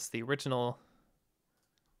that? Because the original,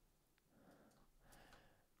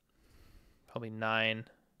 probably 9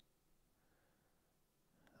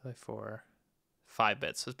 for 5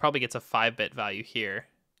 bits. So it probably gets a 5-bit value here.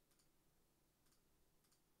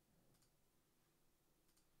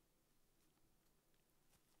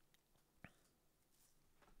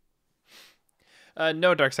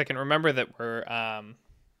 No, Dark Second. Remember that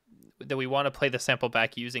we want to play the sample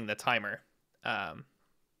back using the timer,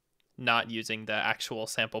 not using the actual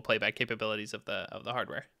sample playback capabilities of the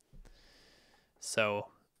hardware. So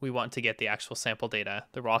we want to get the actual sample data,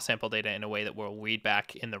 the raw sample data, in a way that will read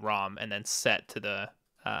back in the ROM and then set to the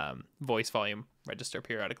voice volume register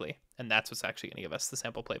periodically. And that's what's actually going to give us the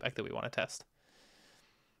sample playback that we want to test.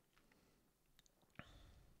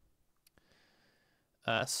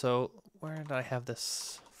 So where did I have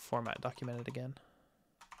this format documented again?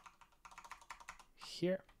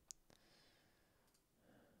 Here.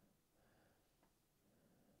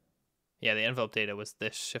 Yeah, the envelope data was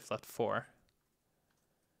this shift left 4.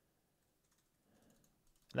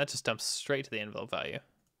 And that just dumps straight to the envelope value.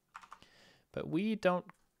 But we don't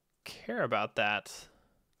care about that.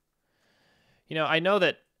 You know, I know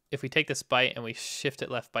that if we take this byte and we shift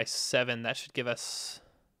it left by 7, that should give us...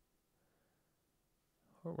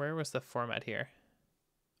 Where was the format here?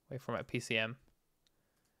 Wait, format PCM.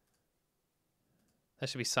 That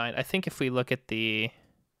should be signed. I think if we look at the...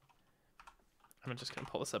 I'm just going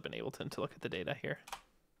to pull this up in Ableton to look at the data here.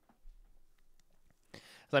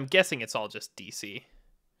 So I'm guessing it's all just DC.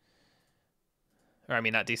 Or I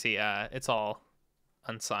mean, not DC. It's all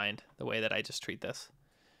unsigned, the way that I just treat this.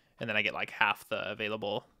 And then I get like half the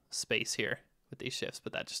available space here with these shifts,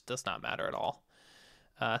 but that just does not matter at all.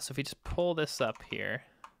 So if we just pull this up here,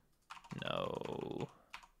 no,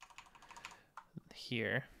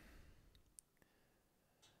 here,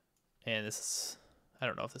 and this is, I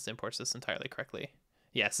don't know if this imports this entirely correctly.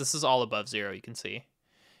 Yes, this is all above 0, you can see.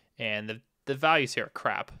 And the values here are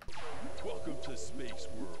crap. Welcome to Space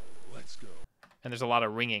World. Let's go. And there's a lot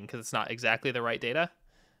of ringing because it's not exactly the right data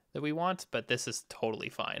that we want, but this is totally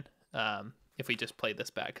fine if we just play this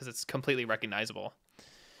back because it's completely recognizable.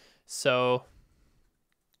 So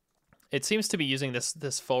it seems to be using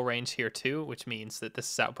this full range here too, which means that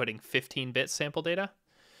this is outputting 15-bit sample data.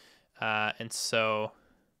 And so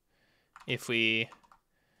if we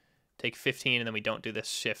take 15 and then we don't do this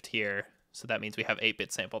shift here, so that means we have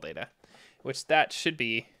 8-bit sample data, which that should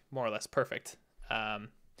be more or less perfect.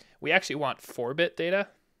 We actually want 4-bit data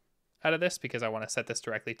out of this because I want to set this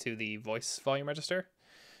directly to the voice volume register.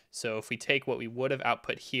 So if we take what we would have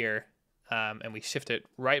output here and we shift it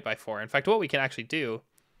right by 4, in fact, what we can actually do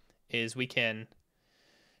is we can,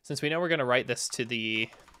 since we know we're going to write this to the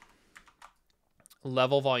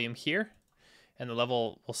level volume here, and the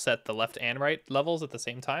level will set the left and right levels at the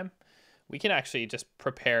same time, we can actually just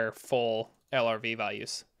prepare full LRV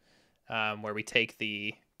values where we take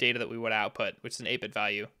the data that we would output, which is an 8-bit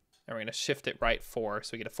value, and we're going to shift it right 4,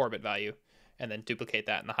 so we get a 4-bit value, and then duplicate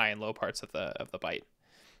that in the high and low parts of the byte.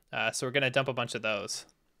 So we're going to dump a bunch of those.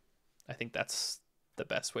 I think that's the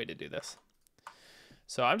best way to do this.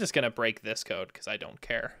 So I'm just going to break this code because I don't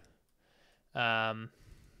care. And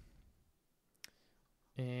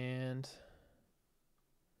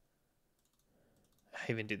I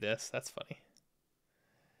even do this. That's funny.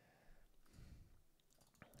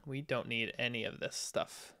 We don't need any of this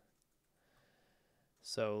stuff.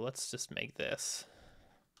 So let's just make this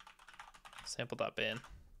sample.bin.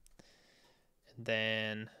 And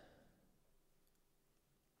then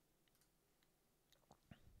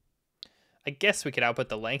I guess we could output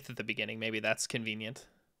the length at the beginning. Maybe that's convenient.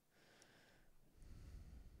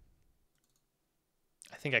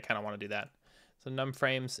 I think I kind of want to do that. So num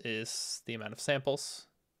frames is the amount of samples.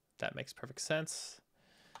 That makes perfect sense.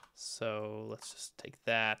 So let's just take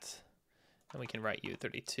that, and we can write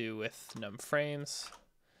U32 with num frames.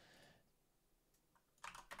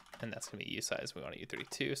 And that's going to be U size. We want a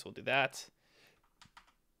U32, so we'll do that.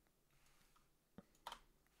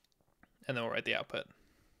 And then we'll write the output.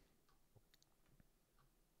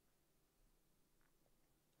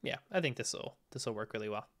 Yeah, I think this will work really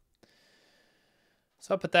well.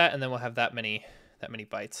 So I'll put that, and then we'll have that many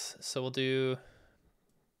bytes. So we'll do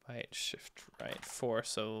byte shift right 4.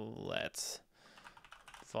 So let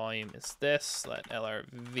volume is this. Let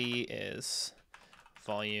LRV is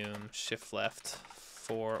volume shift left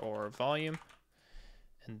 4 or volume,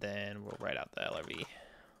 and then we'll write out the LRV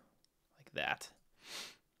like that.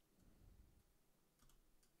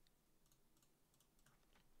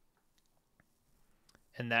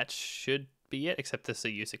 And that should be it, except this is a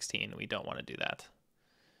U16. We don't want to do that.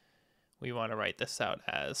 We want to write this out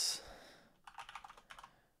as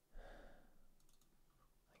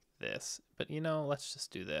like this. But, you know, let's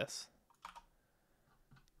just do this.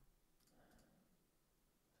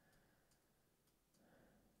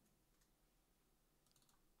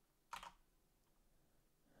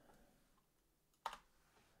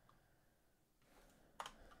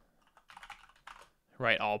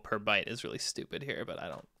 Write all per byte is really stupid here, but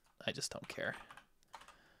I just don't care.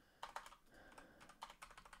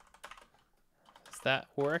 that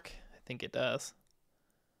work? I think it does.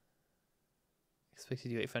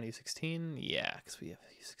 Expected U8 found U16. Yeah, because we have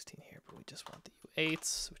U16 here, but we just want the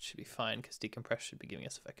U8s, which should be fine because decompress should be giving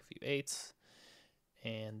us effective U8s.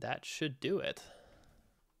 And that should do it.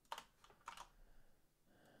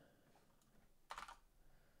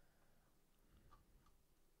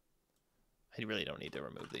 I really don't need to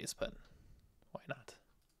remove these, but why not?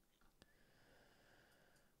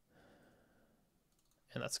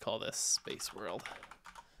 And let's call this Space World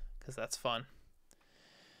because that's fun.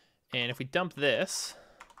 And if we dump this,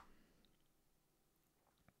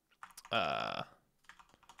 let's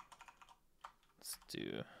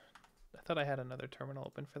do, I thought I had another terminal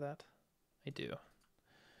open for that. I do.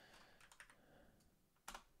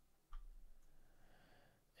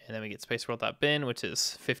 And then we get spaceworld.bin, which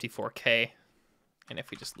is 54K. And if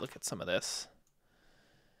we just look at some of this,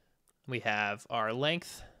 we have our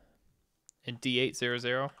length in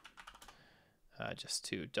D800. Just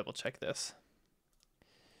to double check this.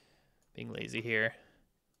 Being lazy here.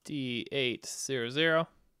 D800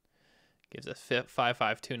 gives us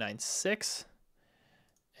 55296.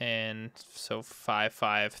 And so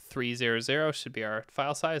 55300 should be our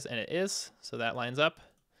file size, and it is. So that lines up.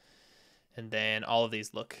 And then all of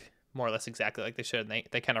these look more or less exactly like they should. And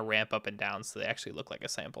they kind of ramp up and down, so they actually look like a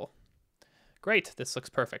sample. Great, this looks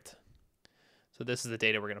perfect. So this is the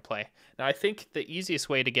data we're going to play. Now I think the easiest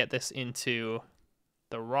way to get this into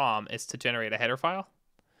the ROM is to generate a header file.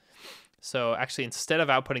 So actually, instead of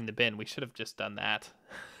outputting the bin, we should have just done that.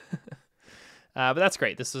 But that's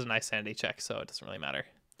great. This is a nice sanity check, so it doesn't really matter.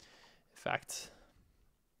 In fact,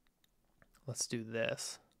 let's do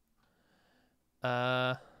this.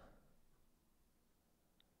 Let's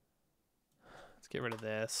get rid of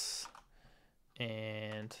this.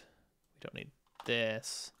 And we don't need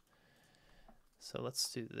this. So let's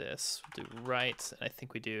do this. We'll do write, and I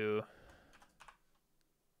think we do...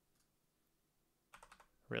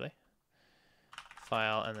 Really?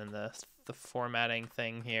 File, and then the formatting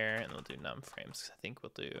thing here, and we'll do num frames. I think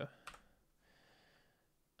we'll do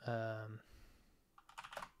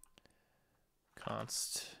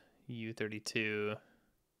const u32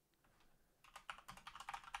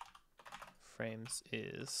 frames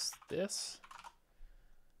is this.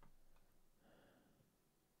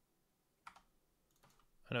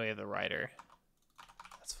 I know we have the writer.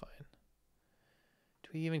 That's fine. Do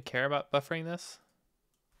we even care about buffering this?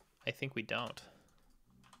 I think we don't.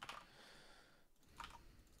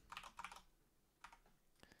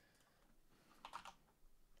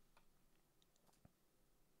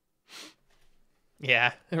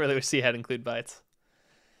 Yeah, I really wish C had include bytes.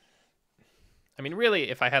 I mean,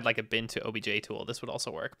 really, if I had like a bin to obj tool, this would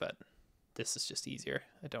also work, but this is just easier.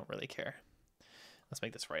 I don't really care. Let's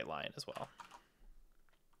make this right line as well.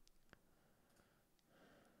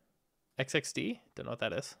 XXD? Don't know what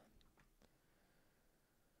that is.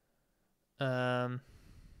 But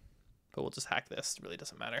we'll just hack this. It really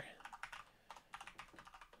doesn't matter.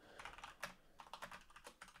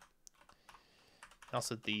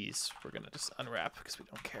 Also, these we're gonna just unwrap because we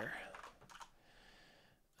don't care.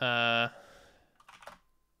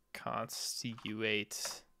 Const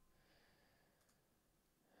u8.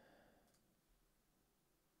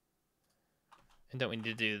 And don't we need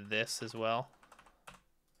to do this as well?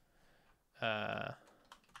 Do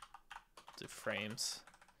frames.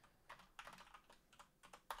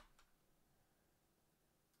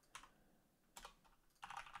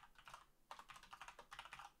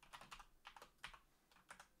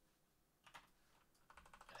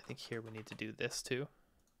 I think here we need to do this too,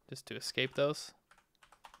 just to escape those.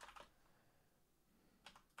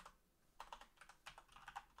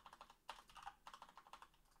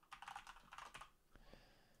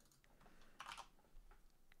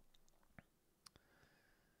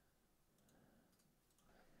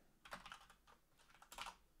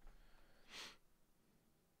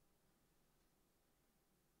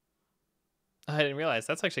 I didn't realize.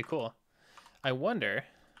 That's actually cool. I wonder...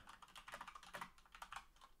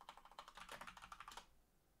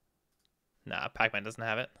 Nah, Pac-Man doesn't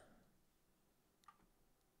have it.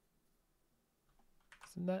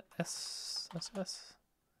 Isn't that SSS?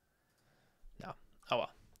 No. Oh well.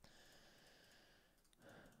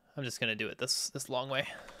 I'm just gonna do it this long way.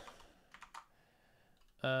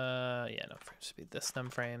 Yeah, num frames should be this num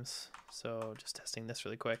frames. So just testing this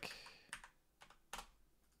really quick.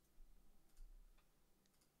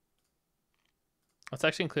 It's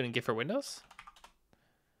actually including GIF for Windows.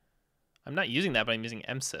 I'm not using that, but I'm using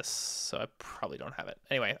MSys, so I probably don't have it.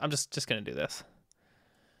 Anyway, I'm just gonna do this.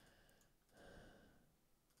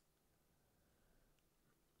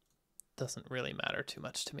 Doesn't really matter too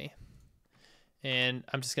much to me. And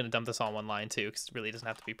I'm just going to dump this all in one line too, because it really doesn't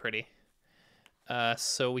have to be pretty.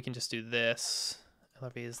 So we can just do this.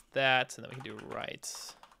 LRB is that, and then we can do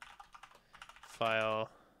write file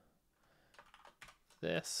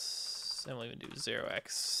this, and we'll even do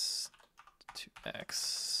 0x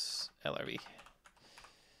 2x LRB.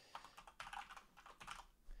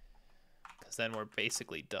 Because then we're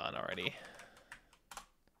basically done already.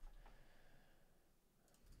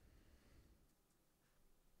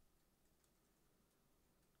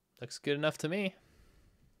 Looks good enough to me.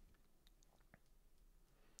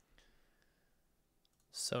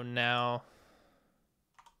 So now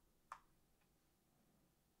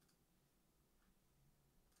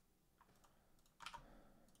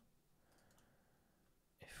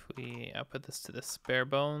if we output this to this bare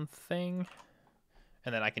bone thing,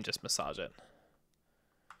 and then I can just massage it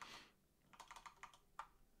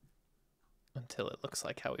until it looks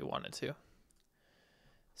like how we want it to.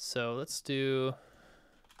 So let's do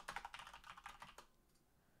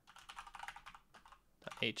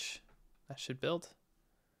H. That should build.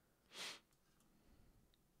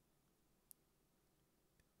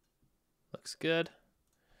 Looks good.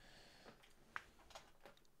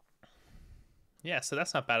 Yeah, so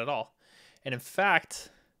that's not bad at all. And in fact,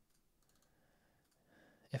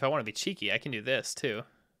 if I want to be cheeky, I can do this too.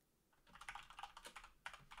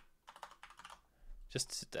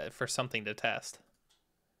 Just for something to test.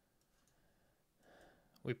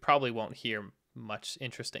 We probably won't hear much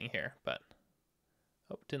interesting here, but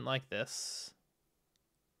oh, didn't like this.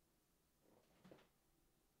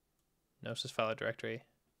 Notice file directory.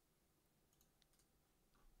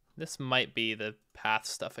 This might be the path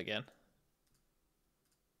stuff again.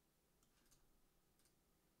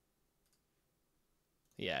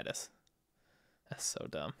 Yeah, it is. That's so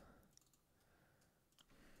dumb.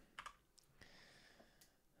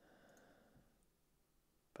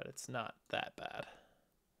 But it's not that bad.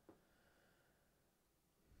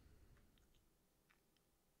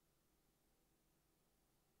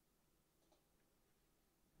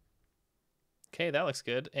 Okay, that looks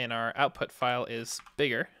good. And our output file is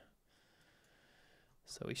bigger.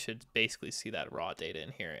 So we should basically see that raw data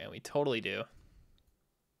in here, and we totally do.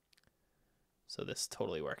 So this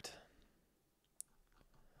totally worked.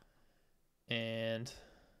 And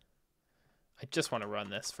I just want to run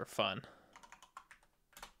this for fun.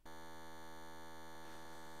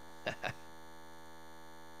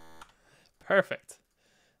 Perfect.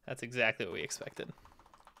 That's exactly what we expected.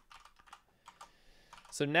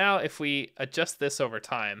 So now if we adjust this over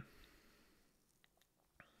time,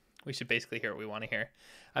 we should basically hear what we want to hear.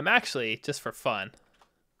 I'm actually, just for fun,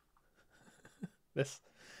 this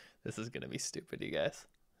is going to be stupid, you guys.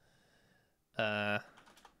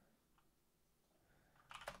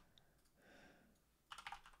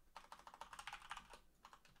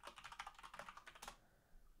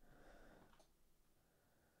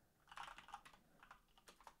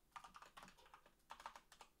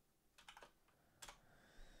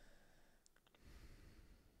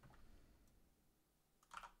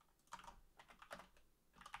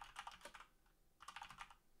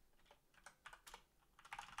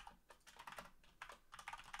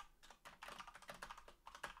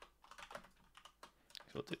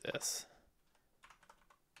 We'll do this.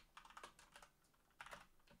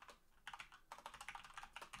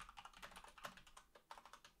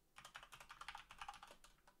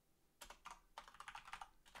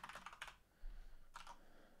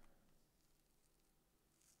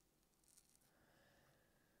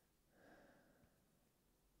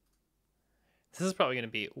 This is probably going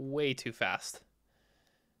to be way too fast,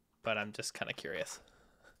 but I'm just kind of curious.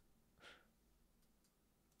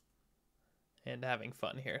 And having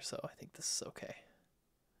fun here, so I think this is okay.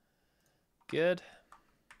 Good.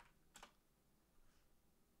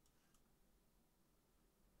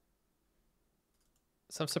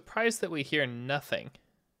 So I'm surprised that we hear nothing.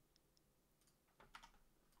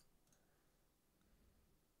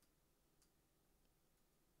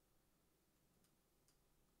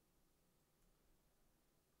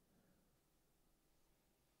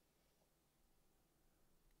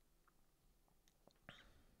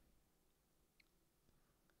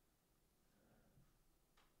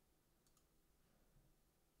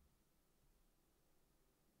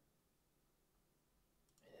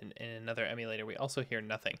 In another emulator, we also hear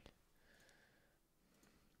nothing.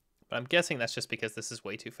 But I'm guessing that's just because this is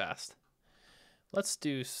way too fast. Let's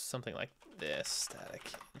do something like this. Static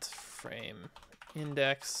int frame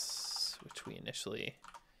index, which we initially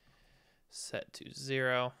set to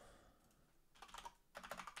 0.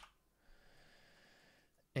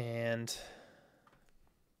 And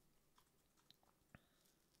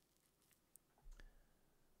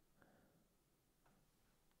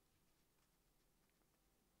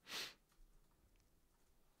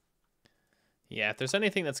Yeah, if there's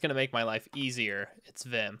anything that's going to make my life easier, it's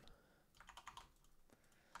Vim.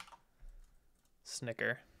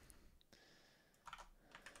 Snicker.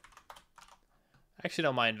 I actually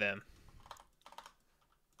don't mind Vim.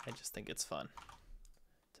 I just think it's fun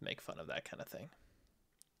to make fun of that kind of thing.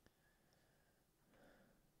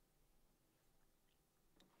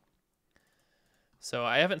 So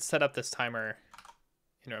I haven't set up this timer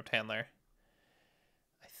interrupt handler.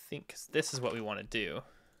 I think this is what we want to do,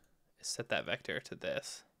 is set that vector to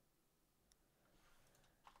this.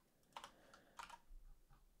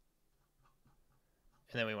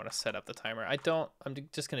 And then we want to set up the timer. I'm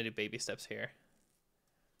just going to do baby steps here.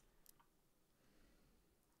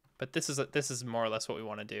 But this is more or less what we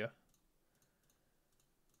want to do.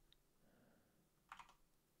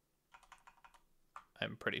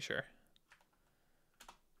 I'm pretty sure.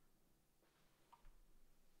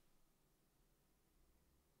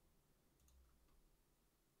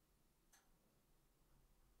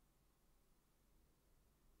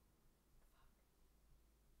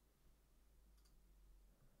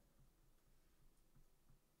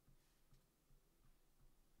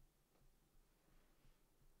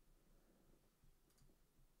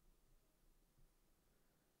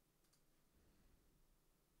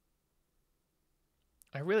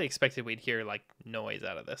 I really expected we'd hear like noise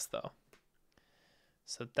out of this though.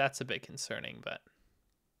 So that's a bit concerning, but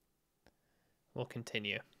we'll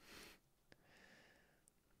continue.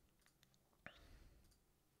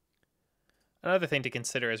 Another thing to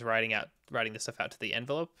consider is writing this stuff out to the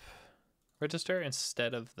envelope register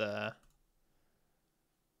instead of the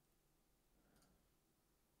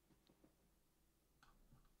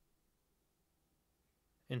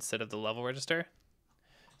level register.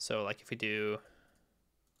 So like if we do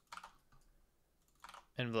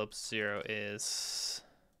envelope 0 is,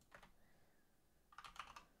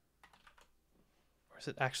 or is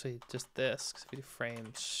it actually just this? Because if we do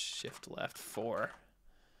frame shift left 4.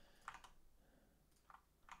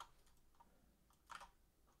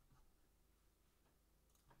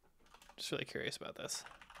 Just really curious about this.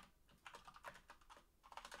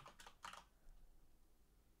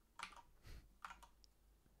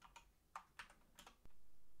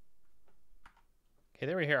 Okay,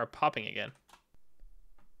 there we hear our popping again.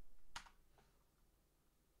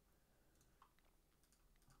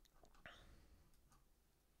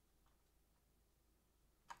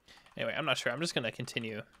 Anyway, I'm not sure. I'm just going to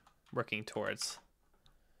continue working towards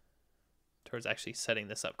actually setting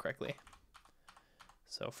this up correctly.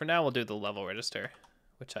 So for now, we'll do the level register,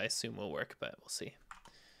 which I assume will work, but we'll see.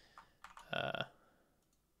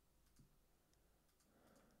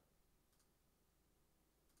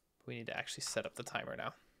 We need to actually set up the timer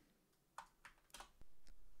now.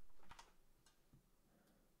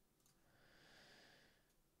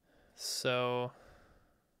 So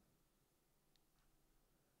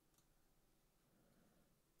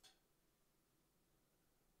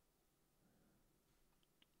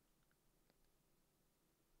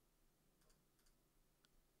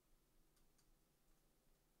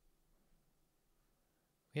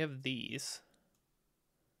we have these.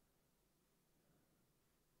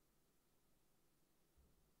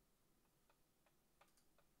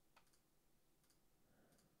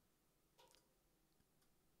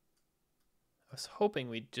 I was hoping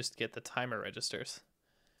we'd just get the timer registers.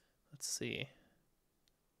 Let's see.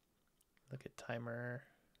 Look at timer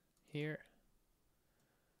here.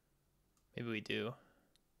 Maybe we do.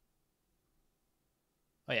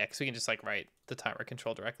 Oh yeah, because we can just like write the timer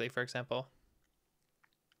control directly, for example.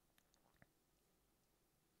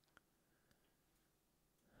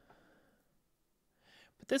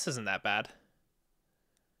 But this isn't that bad.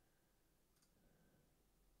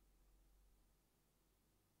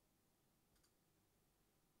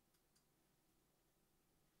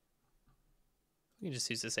 We can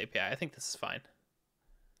just use this API. I think this is fine.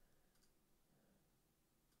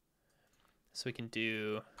 So we can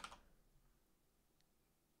do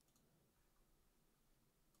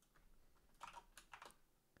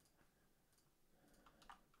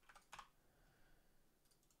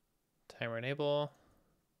timer enable.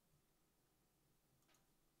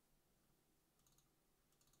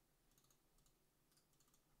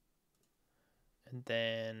 And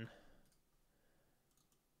then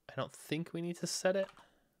I don't think we need to set it,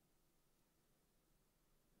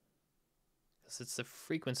 because it's the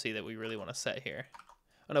frequency that we really want to set here.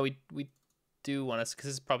 Oh no, we do want to, because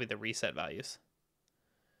this is probably the reset values.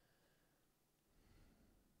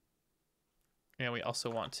 And we also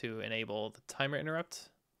want to enable the timer interrupt.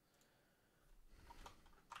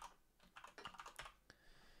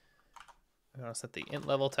 We want to set the int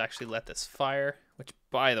level to actually let this fire, which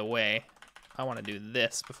by the way, I want to do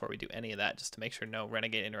this before we do any of that, just to make sure no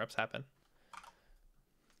renegade interrupts happen.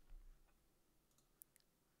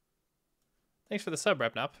 Thanks for the sub,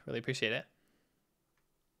 Repnop. Really appreciate it.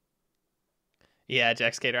 Yeah,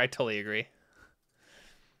 Jack Skater, I totally agree.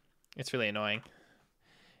 It's really annoying.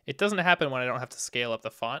 It doesn't happen when I don't have to scale up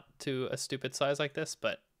the font to a stupid size like this,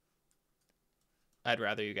 but I'd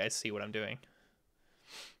rather you guys see what I'm doing.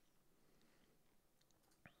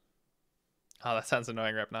 Oh, that sounds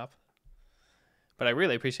annoying, Repnop. But I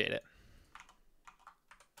really appreciate it.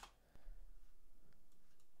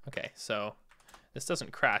 Okay, so this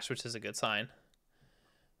doesn't crash, which is a good sign.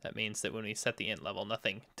 That means that when we set the int level,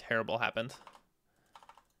 nothing terrible happened.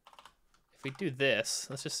 If we do this,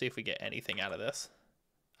 let's just see if we get anything out of this.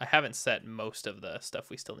 I haven't set most of the stuff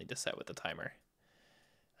we still need to set with the timer.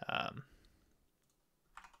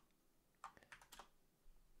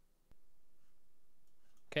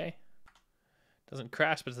 Okay. Doesn't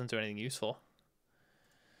crash, but doesn't do anything useful.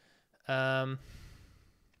 We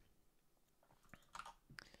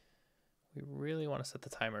really want to set the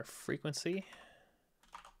timer frequency.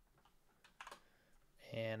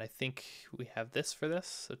 And I think we have this for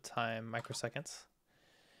this, so time microseconds.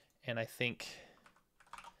 And I think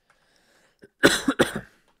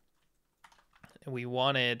we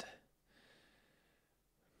wanted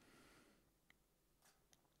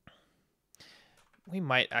we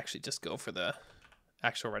might actually just go for the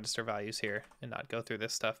actual register values here and not go through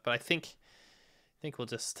this stuff, but I think we'll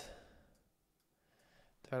just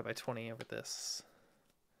divide by 20 over this,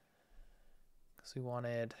 because we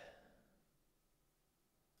wanted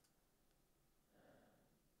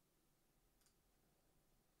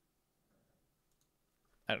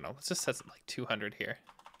I don't know, let's just set it like 200 here.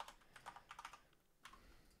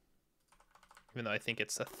 Even though I think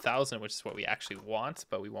it's 1,000, which is what we actually want,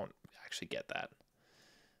 but we won't actually get that.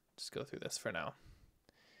 Just go through this for now.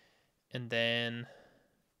 And then,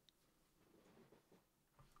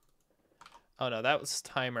 oh no, that was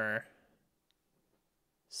timer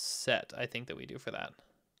set, I think, that we do for that.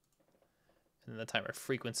 And then the timer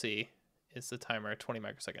frequency is the timer 20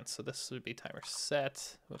 microseconds. So this would be timer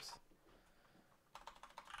set. Whoops.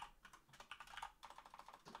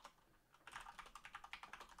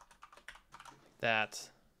 That.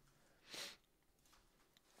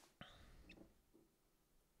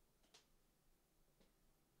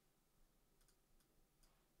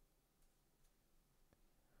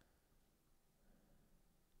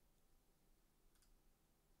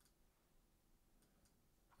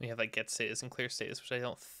 We have like get status and clear status, which I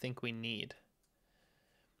don't think we need.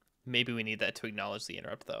 Maybe we need that to acknowledge the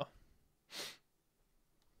interrupt though.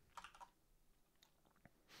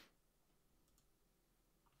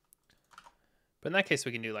 But in that case,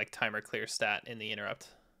 we can do like timer clear stat in the interrupt.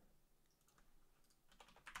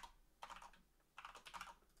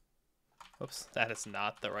 Oops, that is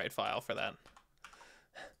not the right file for that.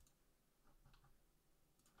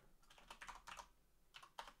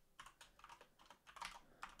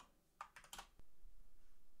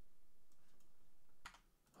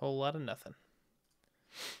 Whole lot of nothing.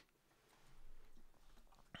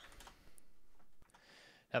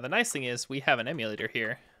 Now the nice thing is we have an emulator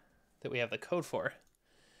here that we have the code for.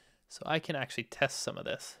 So I can actually test some of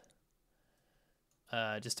this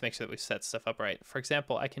just to make sure that we set stuff up right. For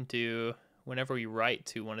example, I can do, whenever we write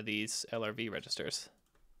to one of these LRV registers,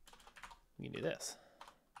 we can do this.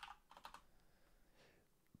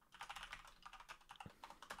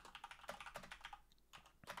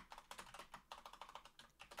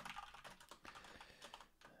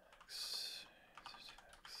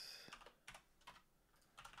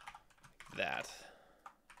 That.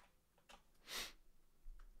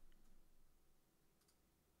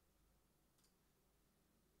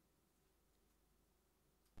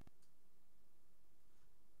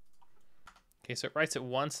 Okay, so it writes it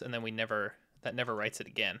once and then that never writes it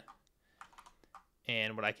again.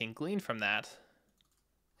 And what I can glean from that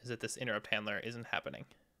is that this interrupt handler isn't happening.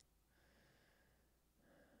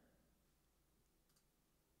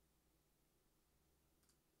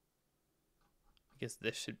 Because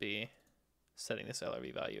this should be setting this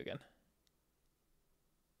LRV value again.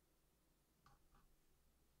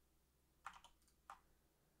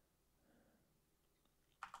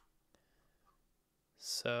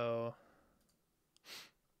 So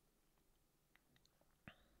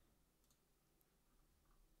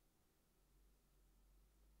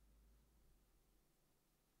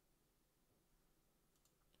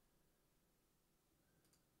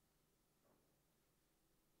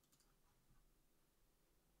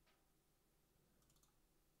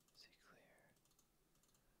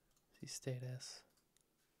see status.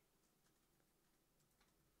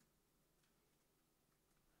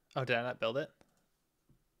 Oh, did I not build it?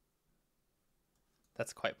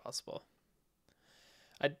 That's quite possible.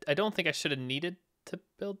 I don't think I should have needed to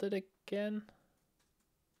build it again.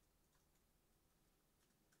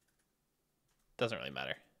 Doesn't really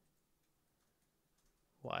matter.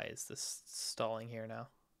 Why is this stalling here now?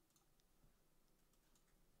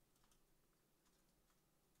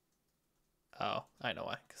 Oh, I know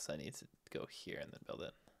why. Because I need to go here and then build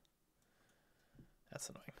it. That's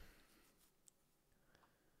annoying.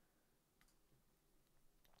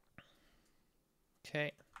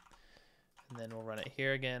 Okay. And then we'll run it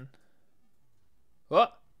here again. Whoa!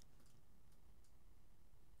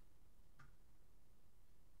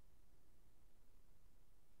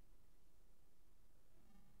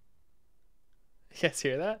 You guys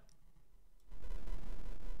hear that?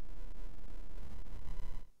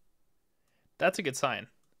 That's a good sign.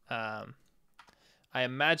 I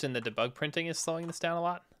imagine the debug printing is slowing this down a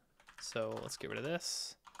lot. So let's get rid of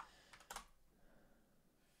this.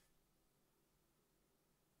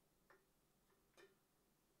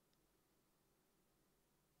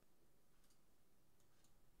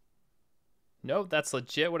 Nope, that's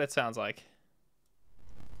legit what it sounds like.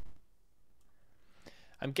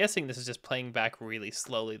 I'm guessing this is just playing back really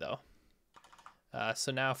slowly though.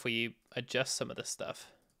 So now if we adjust some of this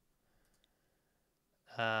stuff.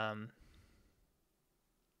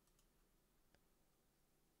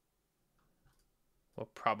 We'll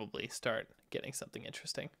probably start getting something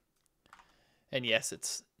interesting. And yes,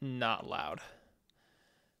 it's not loud.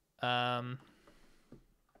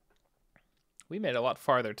 We made it a lot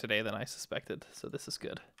farther today than I suspected, so this is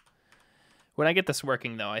good. When I get this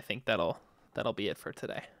working though, I think that'll be it for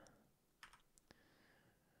today.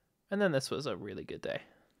 And then this was a really good day.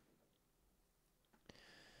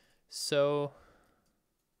 So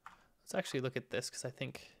let's actually look at this because I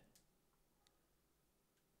think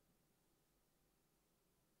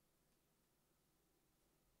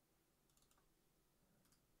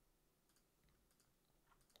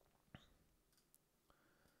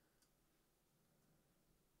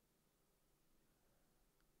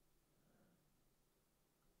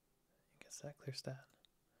that clears that.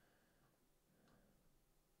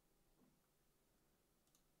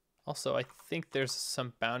 Also, I think there's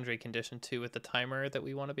some boundary condition too with the timer that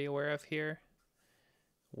we want to be aware of here,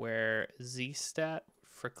 where zstat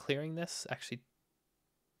for clearing this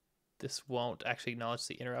won't actually acknowledge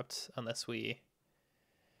the interrupt unless we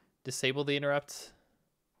disable the interrupt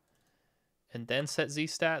and then set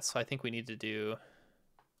zstat. So I think we need to do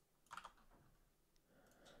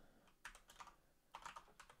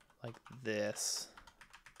like this,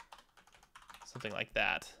 something like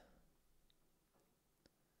that.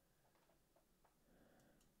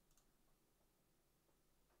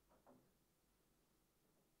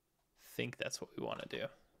 I think that's what we want to do.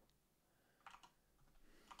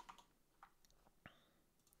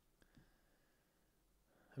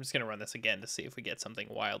 I'm just going to run this again to see if we get something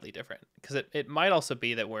wildly different, because it might also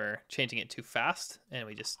be that we're changing it too fast and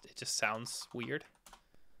it just sounds weird.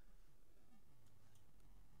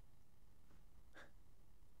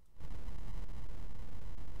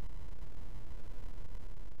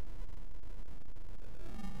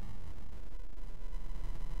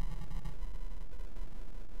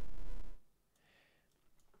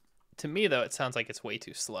 To me, though, it sounds like it's way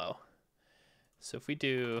too slow. So if we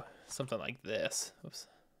do something like this, oops.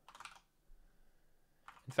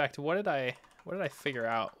 In fact, what did I figure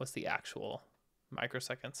out was the actual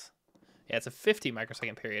microseconds? Yeah, it's a 50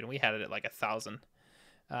 microsecond period, and we had it at like 1,000.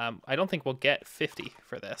 I don't think we'll get 50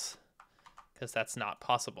 for this, because that's not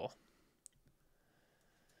possible.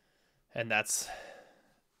 And that's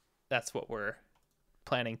what we're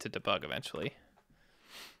planning to debug eventually.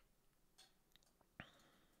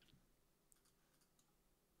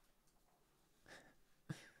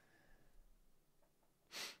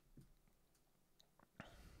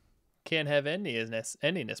 Can't have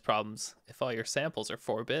endiness problems if all your samples are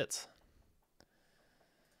 4 bits.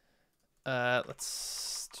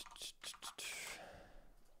 Let's...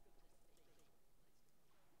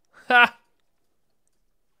 Ha!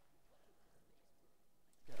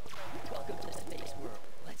 Welcome to Space World.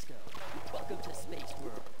 Let's go. Welcome to Space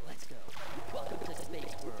World. Let's go. Welcome to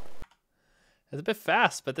Space World. It's a bit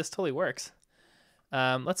fast, but this totally works.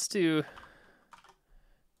 Let's do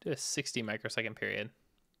a 60 microsecond period,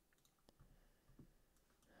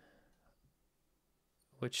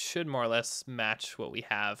 which should more or less match what we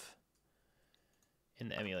have in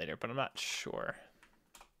the emulator, but I'm not sure.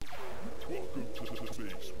 Welcome to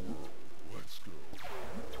Space World. Let's go.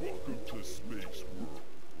 Welcome to Space World.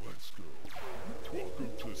 Let's go.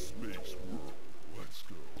 Welcome to Space World. Let's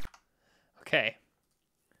go. Okay.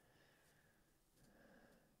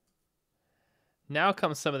 Now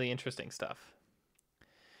comes some of the interesting stuff.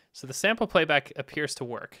 So the sample playback appears to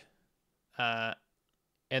work. And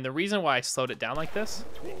the reason why I slowed it down like this...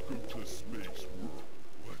 Welcome to Space World.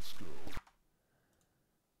 Let's go.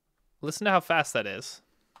 Listen to how fast that is.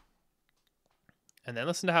 And then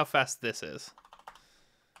listen to how fast this is.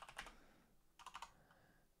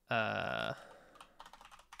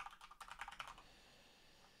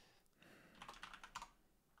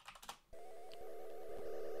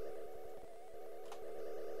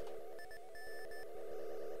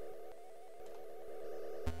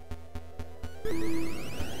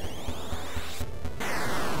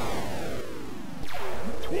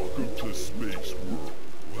 Welcome to Space World.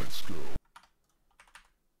 Let's go.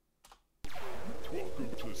 Welcome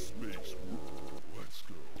to Space World. Let's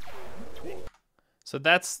go. So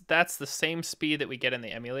that's the same speed that we get in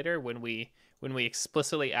the emulator when we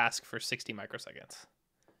explicitly ask for 60 microseconds.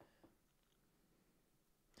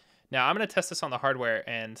 Now I'm going to test this on the hardware,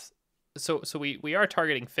 and so we are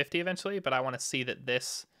targeting 50 eventually, but I want to see that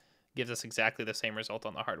this gives us exactly the same result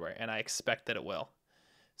on the hardware, and I expect that it will.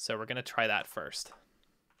 So we're going to try that first.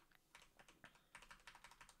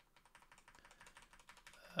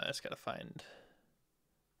 I just got to find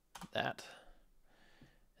that,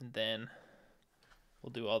 and then we'll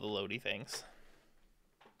do all the loady things.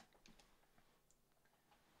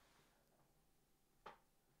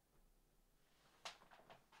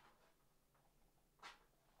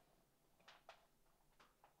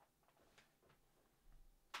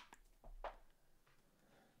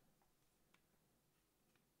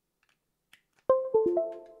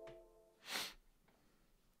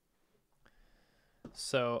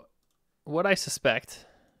 So what I suspect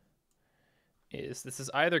is this is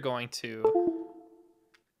either going to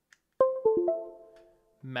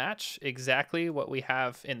match exactly what we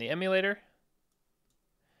have in the emulator,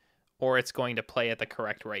 or it's going to play at the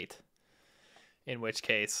correct rate, in which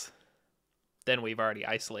case then we've already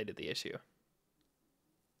isolated the issue.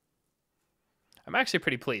 I'm actually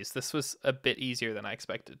pretty pleased. This was a bit easier than I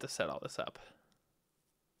expected to set all this up.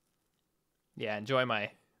 Yeah, enjoy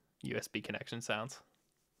my USB connection sounds.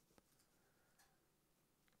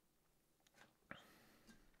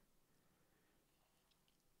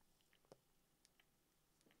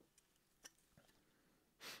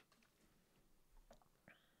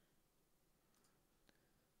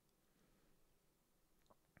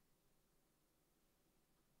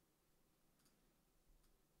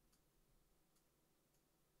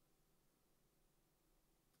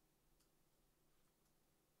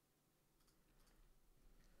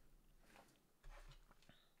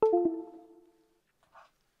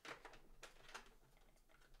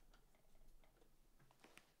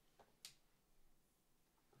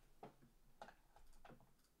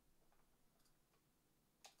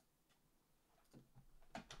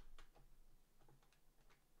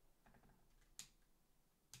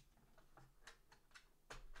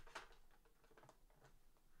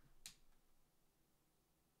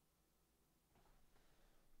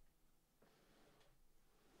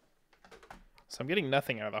 So I'm getting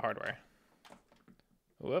nothing out of the hardware.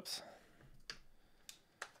 Whoops.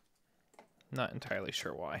 Not entirely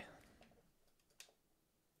sure why.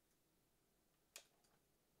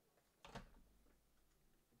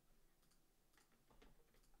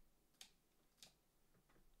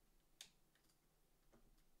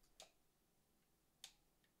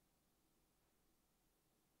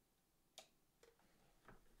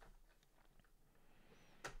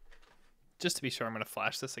 Just to be sure, I'm going to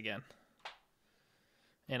flash this again.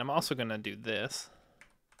 And I'm also going to do this.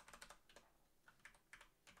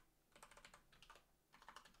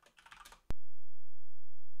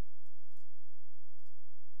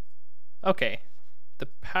 Okay, the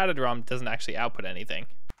padded ROM doesn't actually output anything.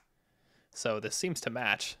 So this seems to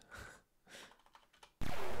match.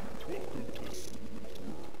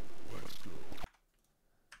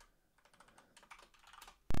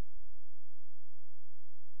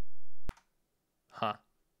 Huh.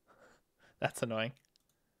 That's annoying.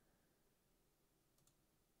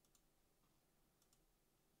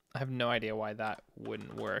 I have no idea why that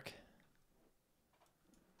wouldn't work.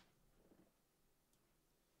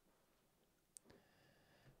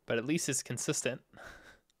 But at least it's consistent.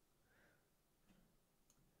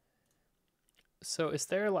 So is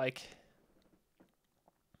there like...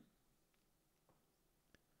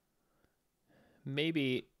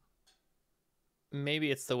 Maybe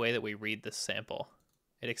it's the way that we read this sample.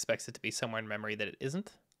 It expects it to be somewhere in memory that it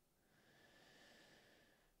isn't.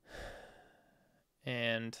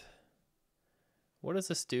 And what does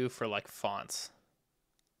this do for like fonts?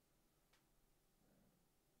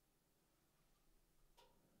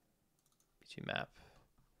 PG map.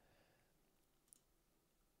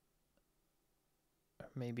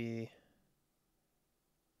 maybe.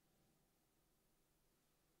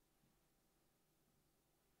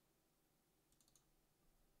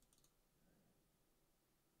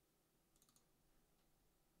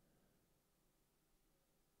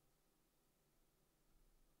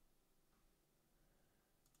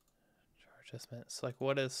 Adjustments. Like,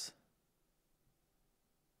 what is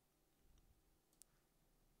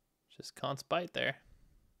just const byte there?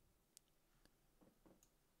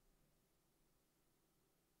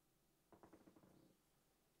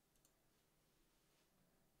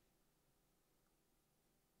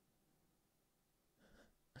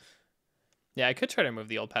 Yeah, I could try to remove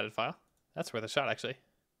the old padded file. That's worth a shot, actually.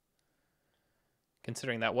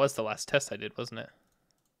 Considering that was the last test I did, wasn't it?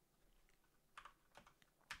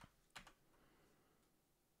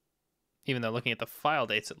 Even though looking at the file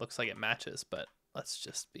dates, it looks like it matches, but let's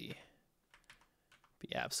just be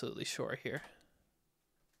absolutely sure here.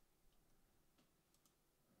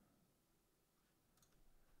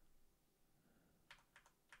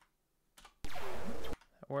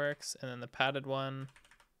 That works. And then the padded one,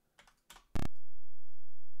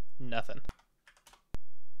 nothing.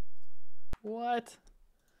 What?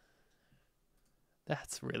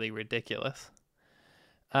 That's really ridiculous.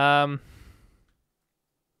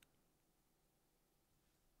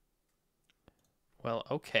 Well,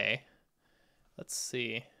 okay. Let's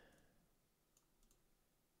see.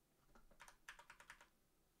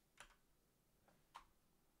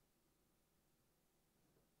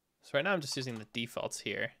 So right now I'm just using the defaults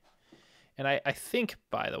here. And I think,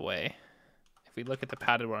 by the way, if we look at the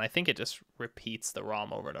padded one, I think it just repeats the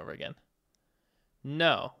ROM over and over again.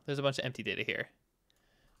 No, there's a bunch of empty data here.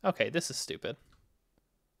 Okay, this is stupid.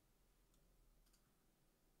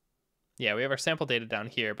 Yeah, we have our sample data down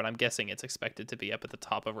here, but I'm guessing it's expected to be up at the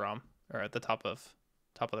top of ROM, or at the top of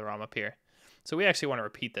the ROM up here. So we actually want to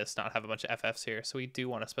repeat this, not have a bunch of FFs here. So we do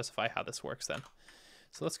want to specify how this works then.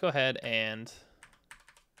 So let's go ahead and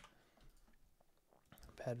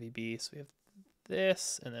pad VB. So we have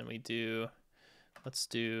this, and then we do, let's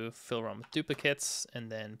do fill ROM with duplicates,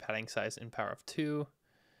 and then padding size in power of 2.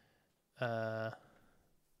 Okay,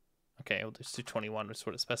 we'll just do 21, which is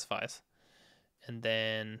what it specifies. And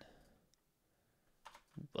then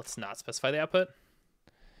let's not specify the output.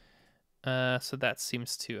 So that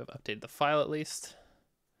seems to have updated the file at least.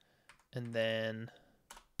 And then,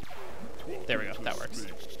 there we go, that works.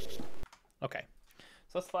 Okay,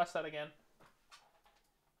 so let's flash that again.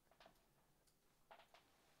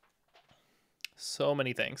 So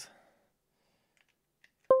many things.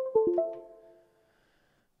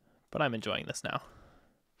 But I'm enjoying this now.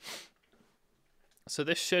 So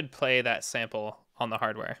this should play that sample on the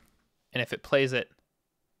hardware. And if it plays it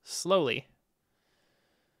slowly,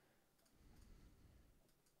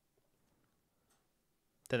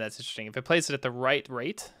 then that's interesting. If it plays it at the right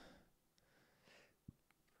rate,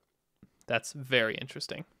 that's very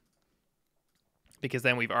interesting. Because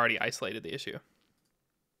then we've already isolated the issue.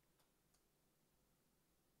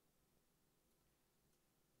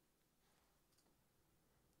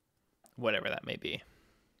 Whatever that may be.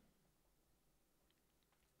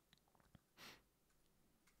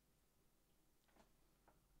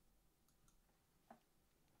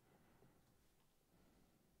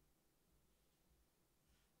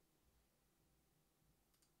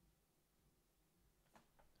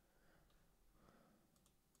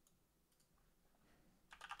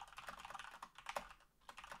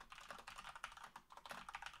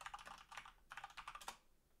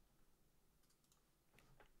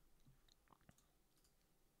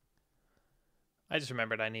 I just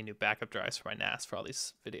remembered I need new backup drives for my NAS for all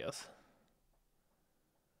these videos.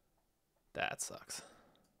 That sucks.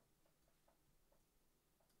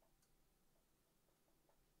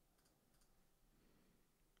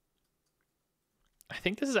 I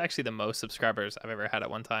think this is actually the most subscribers I've ever had at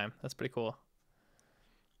one time. That's pretty cool.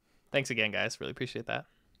 Thanks again, guys. Really appreciate that.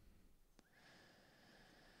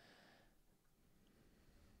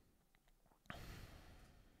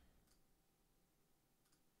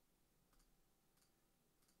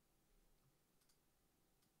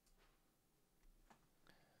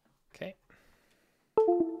 Okay.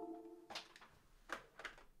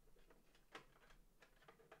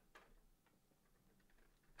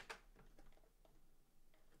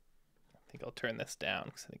 I think I'll turn this down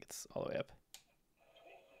because I think it's all the way up.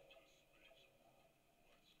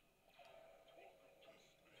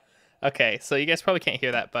 Okay, so you guys probably can't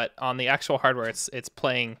hear that, but on the actual hardware, it's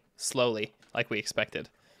playing slowly, like we expected,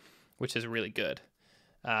 which is really good.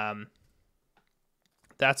 That's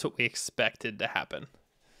what we expected to happen.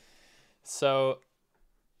 So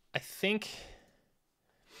I think,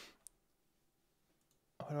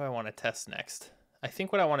 what do I want to test next? I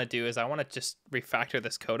think what I want to do is I want to just refactor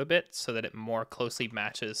this code a bit so that it more closely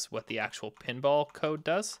matches what the actual pinball code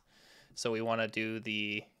does. So we want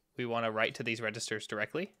to write to these registers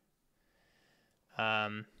directly.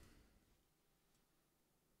 And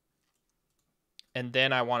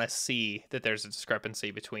then I want to see that there's a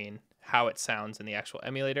discrepancy between how it sounds in the actual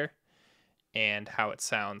emulator and how it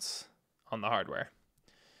sounds on the hardware.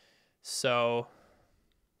 So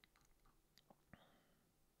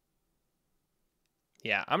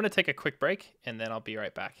yeah, I'm going to take a quick break and then I'll be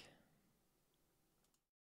right back.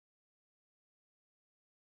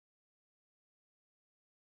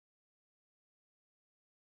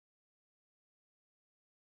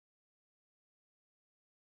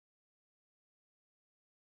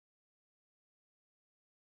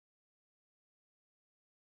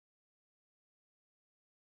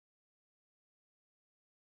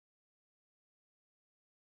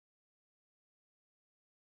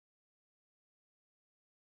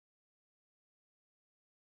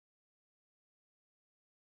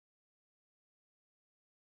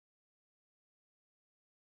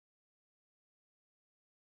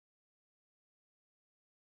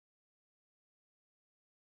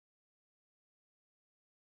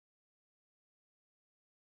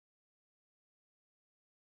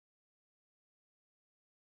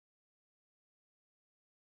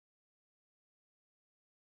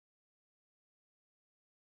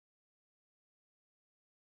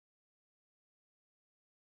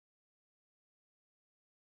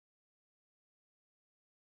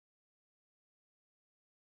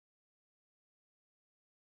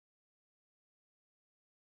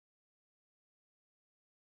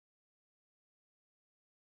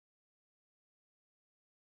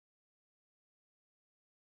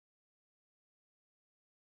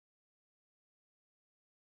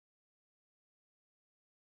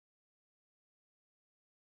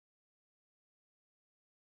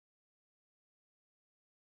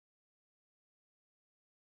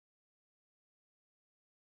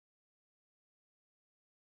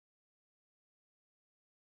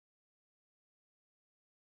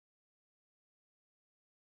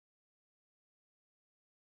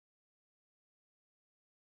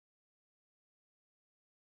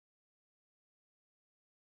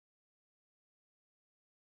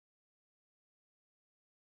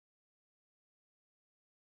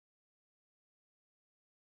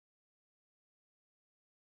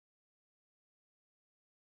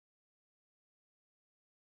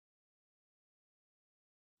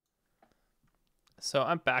 So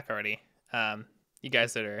I'm back already. You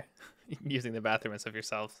guys that are using the bathroom and stuff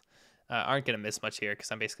yourselves aren't going to miss much here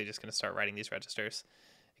because I'm basically just going to start writing these registers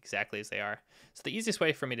exactly as they are. So the easiest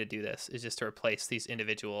way for me to do this is just to replace these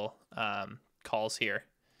individual calls here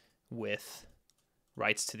with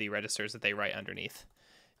writes to the registers that they write underneath.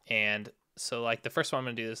 And so like the first one I'm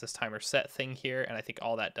going to do is this timer set thing here, and I think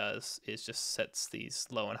all that does is just sets these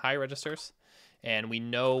low and high registers. And we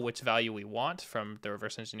know which value we want from the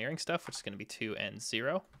reverse engineering stuff, which is going to be 2 and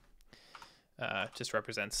 0. Just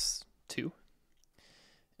represents 2.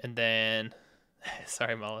 And then,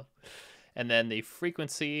 sorry, Mullen. And then the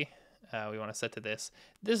frequency, we want to set to this.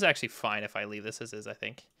 This is actually fine if I leave this as is, I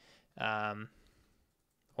think.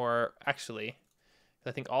 Or actually,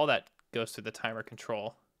 I think all that goes through the timer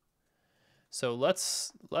control. So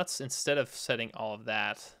let's instead of setting all of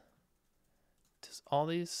that, does all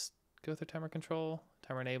these go through timer control,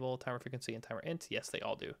 timer enable, timer frequency, and timer int? Yes, they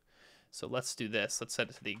all do. So let's do this. Let's set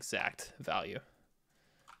it to the exact value,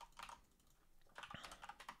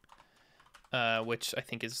 which I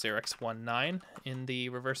think is 0x19 in the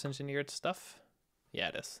reverse engineered stuff. Yeah,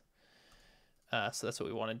 it is. So that's what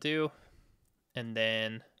we want to do. And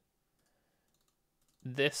then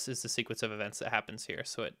this is the sequence of events that happens here.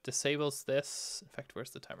 So it disables this. In fact, where's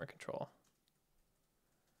the timer control?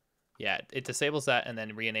 Yeah, it disables that and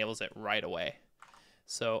then re-enables it right away.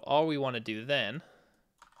 So all we want to do then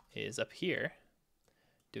is up here,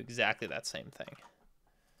 do exactly that same thing.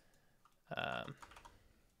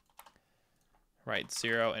 Write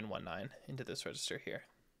 0 and 19 into this register here.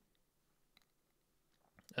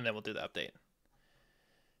 And then we'll do the update.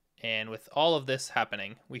 And with all of this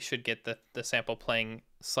happening, we should get the sample playing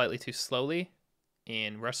slightly too slowly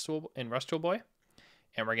in Rustral Boy.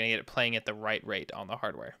 And we're going to get it playing at the right rate on the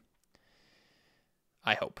hardware.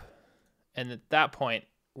 I hope. And at that point,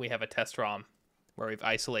 we have a test ROM where we've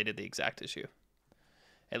isolated the exact issue.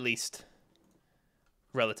 At least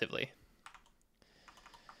relatively.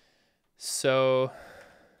 So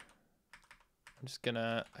I'm just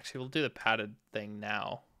gonna, actually we'll do the padded thing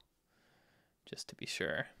now, just to be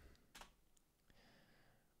sure.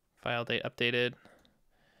 File date updated.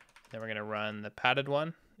 Then we're gonna run the padded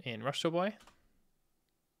one in Rustral Boy.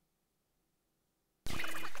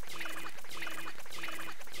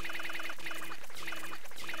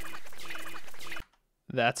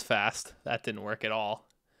 That's fast. That didn't work at all.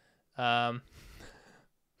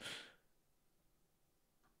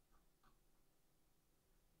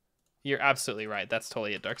 You're absolutely right. That's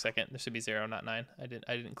totally a dark second. There should be 0, not 9. I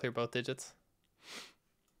didn't clear both digits.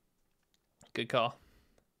 Good call.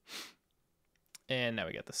 And now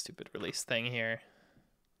we got the stupid release thing here.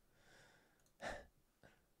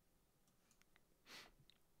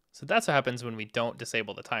 So that's what happens when we don't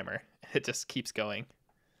disable the timer. It just keeps going.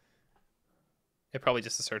 It probably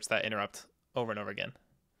just asserts that interrupt over and over again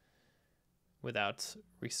without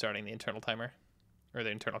restarting the internal timer or the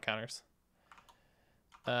internal counters.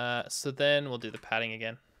 So then we'll do the padding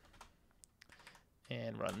again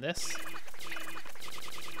and run this.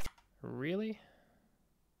 Really?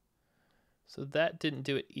 So that didn't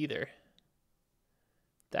do it either.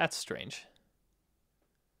 That's strange.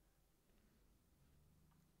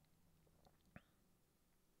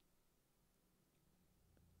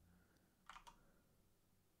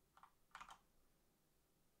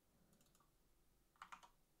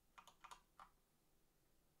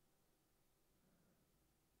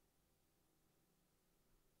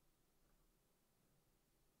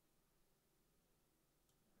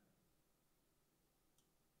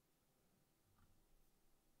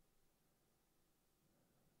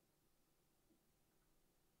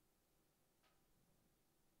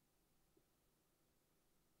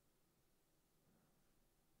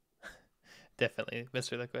 Definitely,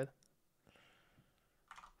 Mr. Liquid.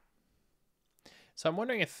 So I'm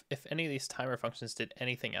wondering if any of these timer functions did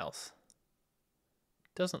anything else.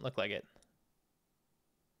 Doesn't look like it.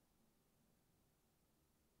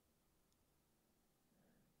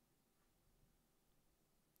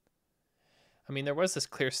 I mean, there was this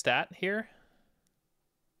clear stat here.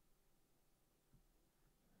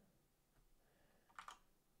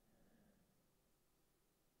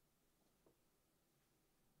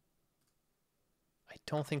 I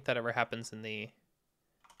don't think that ever happens in the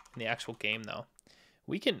actual game though.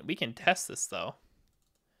 We can test this though,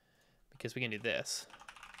 because we can do this.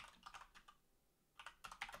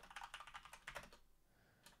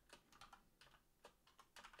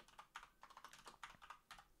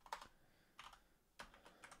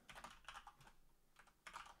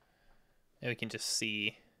 And we can just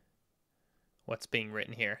see what's being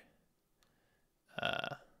written here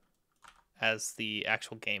as the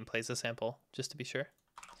actual game plays a sample, just to be sure.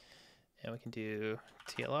 And we can do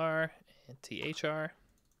TLR and THR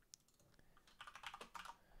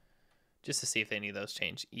just to see if any of those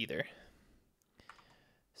change either.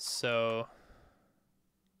 So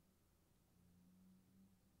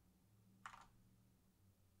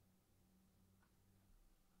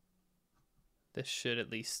this should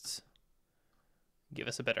at least give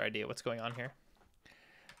us a better idea what's going on here.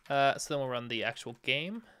 So then we'll run the actual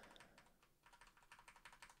game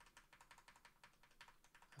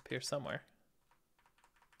up here somewhere.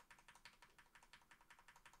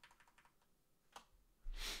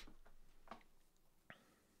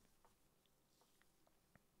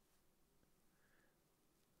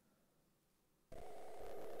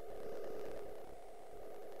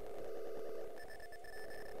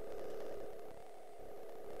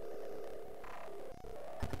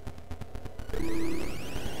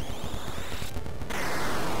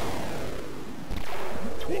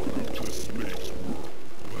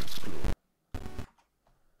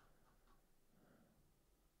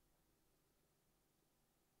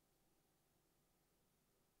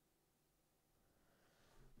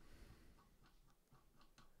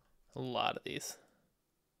 A lot of these.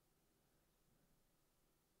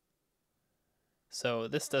 So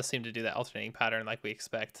this does seem to do that alternating pattern like we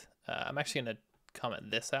expect. I'm actually going to comment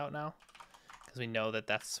this out now because we know that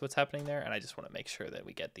that's what's happening there, and I just want to make sure that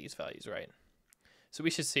we get these values right. So we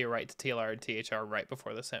should see a write to TLR and THR right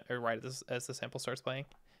before the right as the sample starts playing,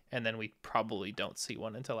 and then we probably don't see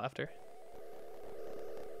one until after.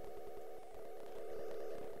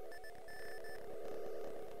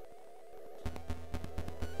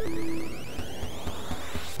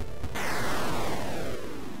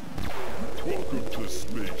 Welcome to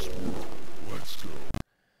Space World. Let's go.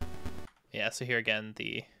 Yeah, so here again,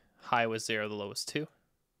 the high was 0, the low was 2.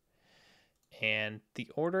 And the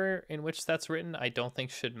order in which that's written, I don't think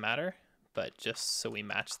should matter, but just so we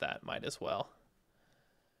match that, might as well.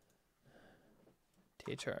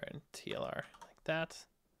 THR and TLR like that.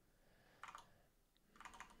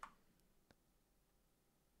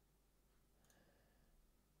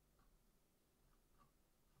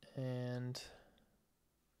 And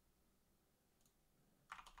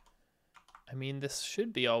I mean, this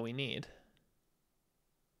should be all we need.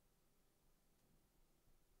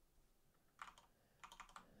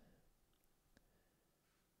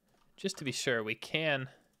 just to be sure, we can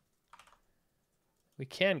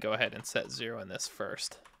go ahead and set 0 in this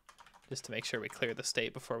first, just to make sure we clear the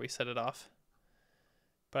state before we set it off.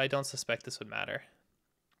 But I don't suspect this would matter.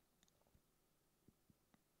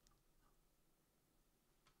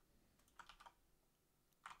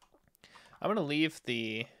 I'm going to leave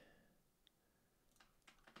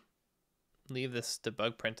this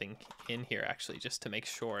debug printing in here actually, just to make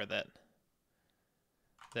sure that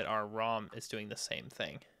our ROM is doing the same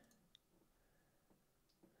thing.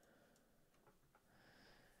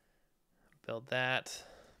 Build that.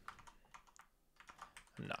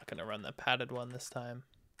 I'm not going to run the padded one this time.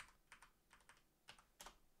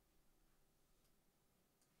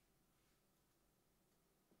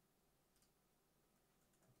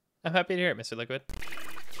 I'm happy to hear it, Mr. Liquid.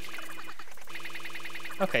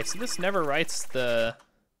 Okay, so this never writes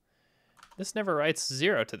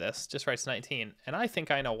 0 to this, just writes 19, and I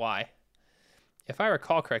think I know why. If I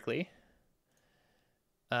recall correctly,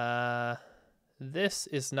 this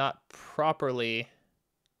is not properly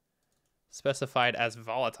specified as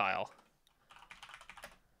volatile.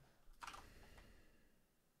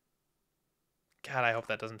 God, I hope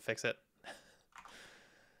that doesn't fix it.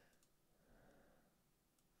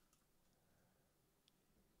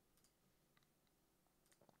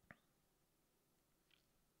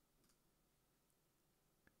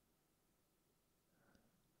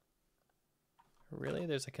 Really?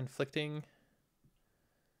 There's a conflicting...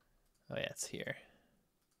 Oh yeah, it's here.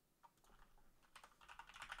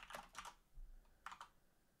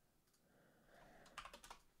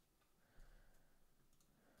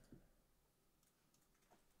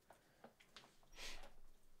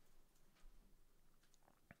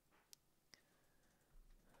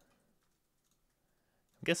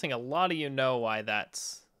 I'm guessing a lot of you know why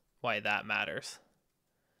that matters.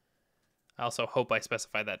 I also hope I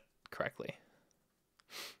specified that correctly.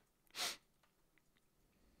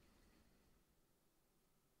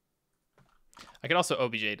 I could also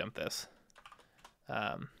OBJ dump this,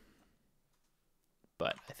 but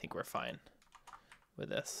I think we're fine with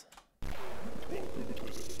this.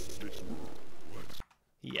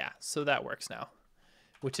 Yeah, so that works now,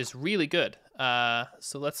 which is really good.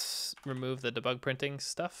 So let's remove the debug printing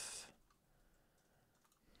stuff.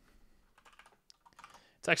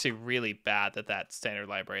 It's actually really bad that standard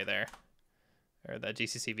library there, or the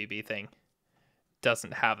GCC VB thing,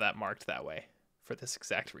 doesn't have that marked that way for this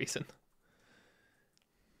exact reason.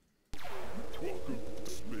 Welcome to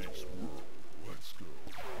Space World. Let's go.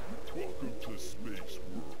 Welcome to Space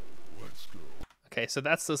World. Let's go. Okay, so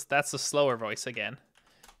that's the slower voice again,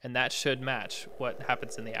 and that should match what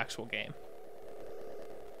happens in the actual game.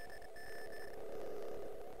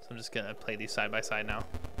 So I'm just gonna play these side by side now.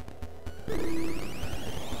 Welcome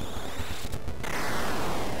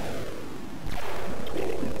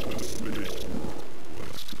to Space World.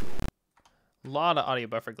 Let's go. A lot of audio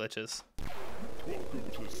buffer glitches, Welcome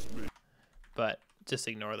to Space. but just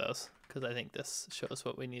ignore those because I think this shows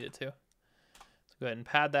what we needed to. So go ahead and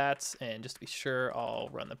pad that, and just to be sure, I'll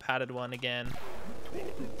run the padded one again.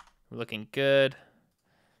 We're looking good.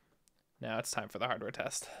 Now it's time for the hardware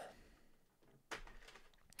test.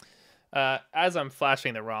 As I'm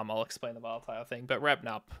flashing the ROM, I'll explain the volatile thing, but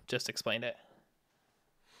RepNop just explained it.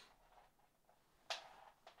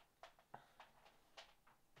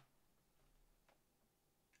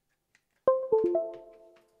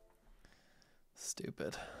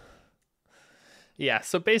 Stupid. Yeah,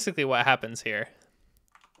 so basically what happens here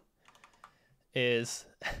is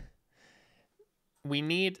we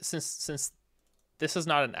need, since this is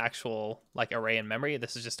not an actual like array in memory,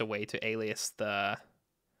 this is just a way to alias the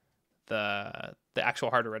actual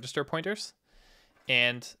hardware register pointers.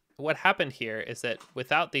 And what happened here is that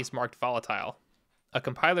without these marked volatile, a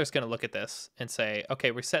compiler is going to look at this and say,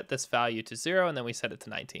 okay, we set this value to 0 and then we set it to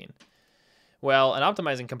 19. Well, an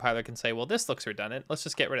optimizing compiler can say, well, this looks redundant. Let's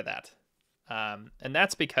just get rid of that. And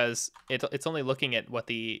that's because it's only looking at what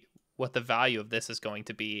the value of this is going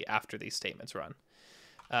to be after these statements run.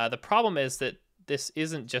 The problem is that this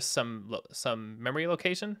isn't just some memory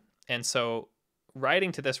location, and so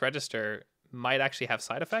writing to this register might actually have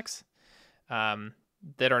side effects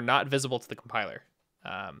that are not visible to the compiler.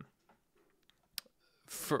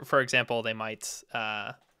 For example, they might,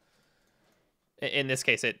 in this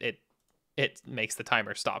case, it makes the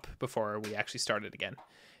timer stop before we actually start it again.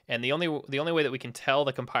 And the only way that we can tell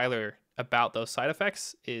the compiler about those side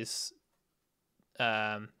effects is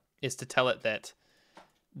to tell it that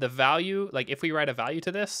the value, like if we write a value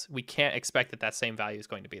to this, we can't expect that same value is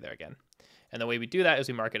going to be there again. And the way we do that is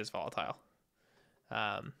we mark it as volatile.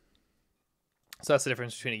 So that's the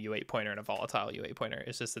difference between a U8 pointer and a volatile U8 pointer.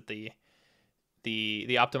 It's just that the the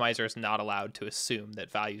optimizer is not allowed to assume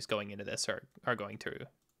that values going into this are going to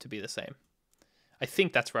be the same. I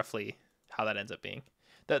think that's roughly how that ends up being.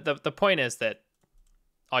 The point is that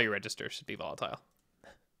all your registers should be volatile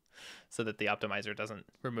so that the optimizer doesn't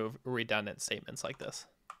remove redundant statements like this.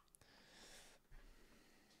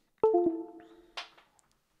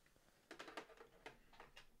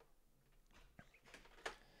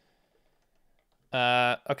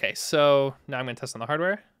 Okay, so now I'm going to test on the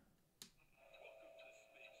hardware.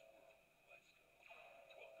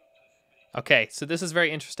 Okay, so this is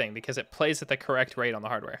very interesting because it plays at the correct rate on the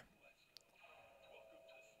hardware,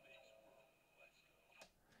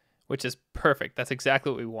 which is perfect. That's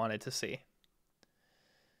exactly what we wanted to see,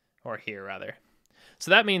 or hear rather. So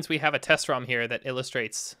that means we have a test ROM here that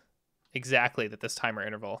illustrates exactly that this timer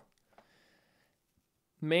interval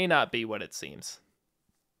may not be what it seems.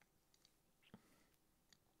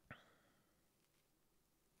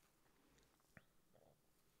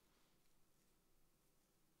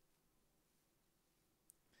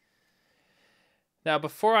 Now,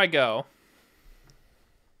 before I go,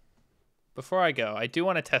 I do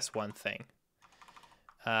want to test one thing.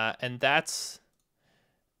 And this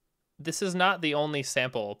is not the only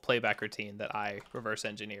sample playback routine that I reverse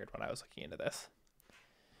engineered when I was looking into this.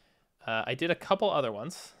 I did a couple other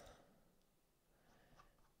ones.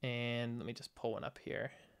 And let me just pull one up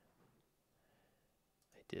here.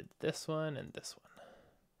 I did this one and this one.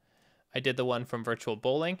 I did the one from Virtual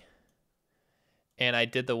Bowling. And I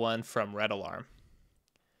did the one from Red Alarm.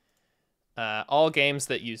 All games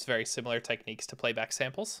that use very similar techniques to playback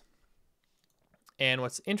samples. And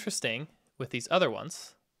what's interesting with these other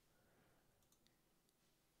ones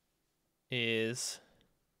is,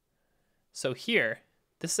 so here,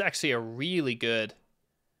 this is actually a really good,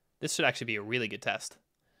 this should actually be a really good test.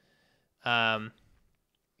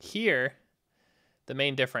 Here, the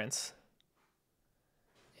main difference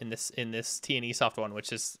in this T&E soft one,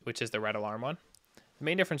 which is the Red Alarm one, the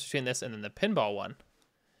main difference between this and then the pinball one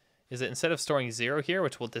is that instead of storing 0 here,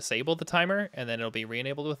 which will disable the timer, and then it'll be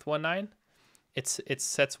re-enabled with 1.9, it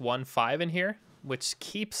sets 1.5 in here, which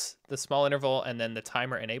keeps the small interval and then the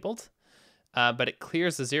timer enabled, but it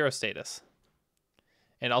clears the 0 status,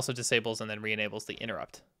 and also disables and then re-enables the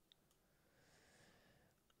interrupt.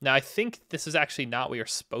 Now, I think this is actually not what you're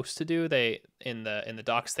supposed to do. In the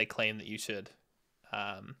docs they claim that you should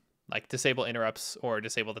like disable interrupts or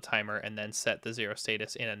disable the timer and then set the 0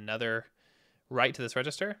 status in another write to this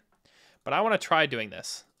register. But I want to try doing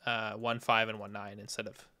this 1.5 and 1.9 instead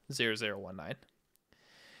of 0.0.1.9.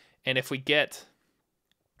 And if we get,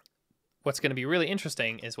 what's going to be really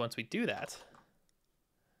interesting is once we do that,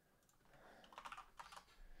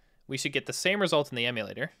 we should get the same result in the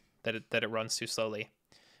emulator, that it runs too slowly.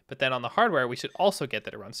 But then on the hardware, we should also get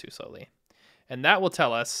that it runs too slowly. And that will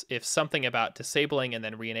tell us if something about disabling and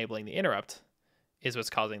then re-enabling the interrupt is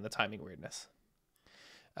what's causing the timing weirdness.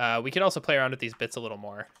 We could also play around with these bits a little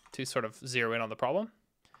more to sort of zero in on the problem,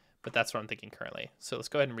 but that's what I'm thinking currently. So let's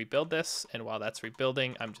go ahead and rebuild this, and while that's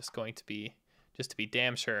rebuilding, I'm just going to be, just to be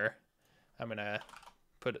damn sure, I'm going to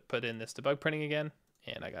put in this debug printing again,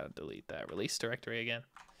 and I got to delete that release directory again.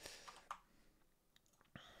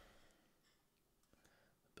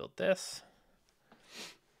 Build this.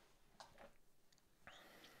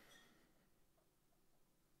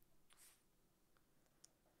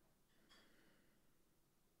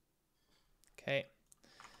 Okay,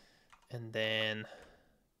 and then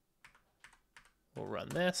we'll run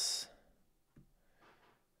this.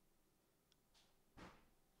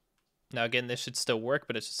 Now again, this should still work,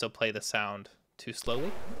 but it should still play the sound too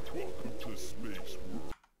slowly. Welcome to Space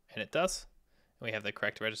World. And it does. And we have the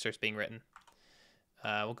correct registers being written.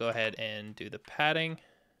 We'll go ahead and do the padding.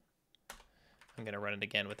 I'm going to run it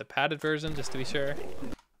again with the padded version just to be sure.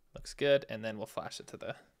 Looks good, and then we'll flash it to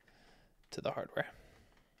the hardware.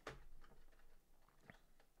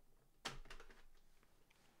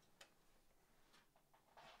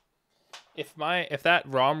 If that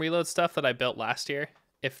ROM reload stuff that I built last year,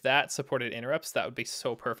 if that supported interrupts, that would be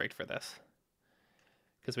so perfect for this.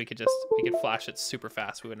 Because we could flash it super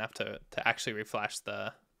fast. We wouldn't have to actually reflash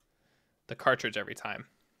the cartridge every time.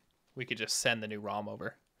 We could just send the new ROM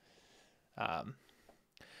over.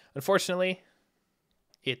 Unfortunately,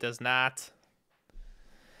 it does not.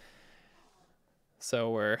 So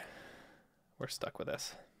we're stuck with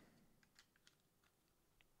this.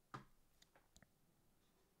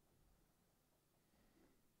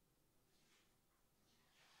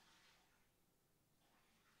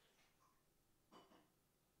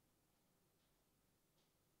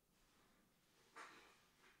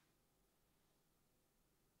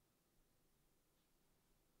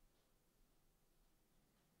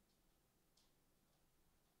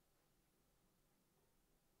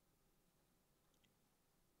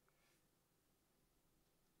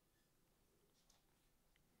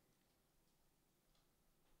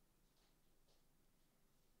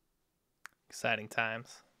 Exciting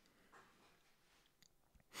times.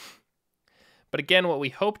 But again, what we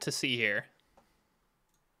hope to see here.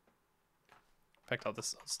 In fact, I'll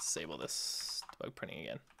disable this debug printing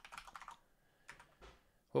again.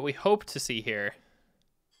 What we hope to see here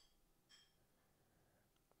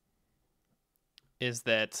is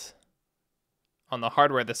that on the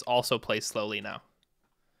hardware, this also plays slowly now.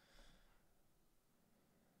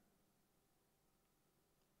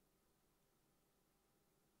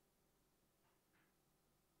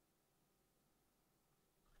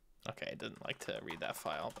 Okay, I didn't like to read that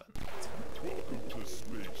file, but... Welcome to Space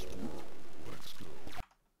World. Let's go.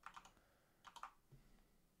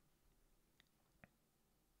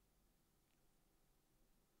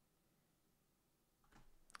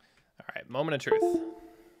 All right, moment of truth.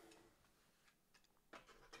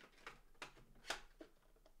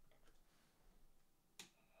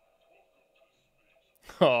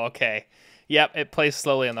 Oh, okay. Yep, it plays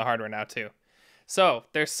slowly on the hardware now too. So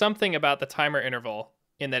there's something about the timer interval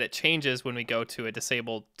in that it changes when we go to a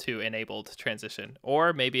disabled to enabled transition,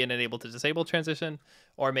 or maybe an enabled to disabled transition,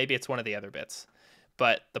 or maybe it's one of the other bits.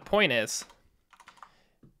 But the point is,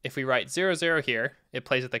 if we write 0, 0 here, it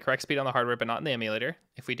plays at the correct speed on the hardware, but not in the emulator.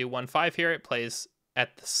 If we do 1, 5 here, it plays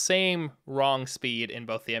at the same wrong speed in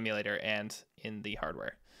both the emulator and in the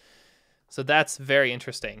hardware. So that's very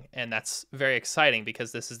interesting, and that's very exciting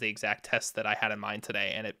because this is the exact test that I had in mind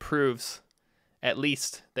today, and it proves at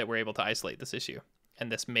least that we're able to isolate this issue.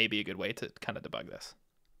 And this may be a good way to kind of debug this.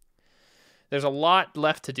 There's a lot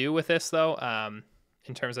left to do with this, though,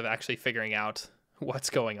 in terms of actually figuring out what's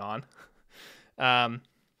going on. And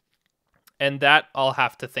that I'll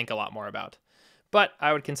have to think a lot more about. But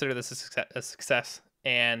I would consider this a success,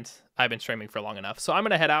 and I've been streaming for long enough. So I'm going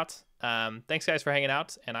to head out. Thanks, guys, for hanging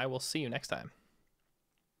out, and I will see you next time.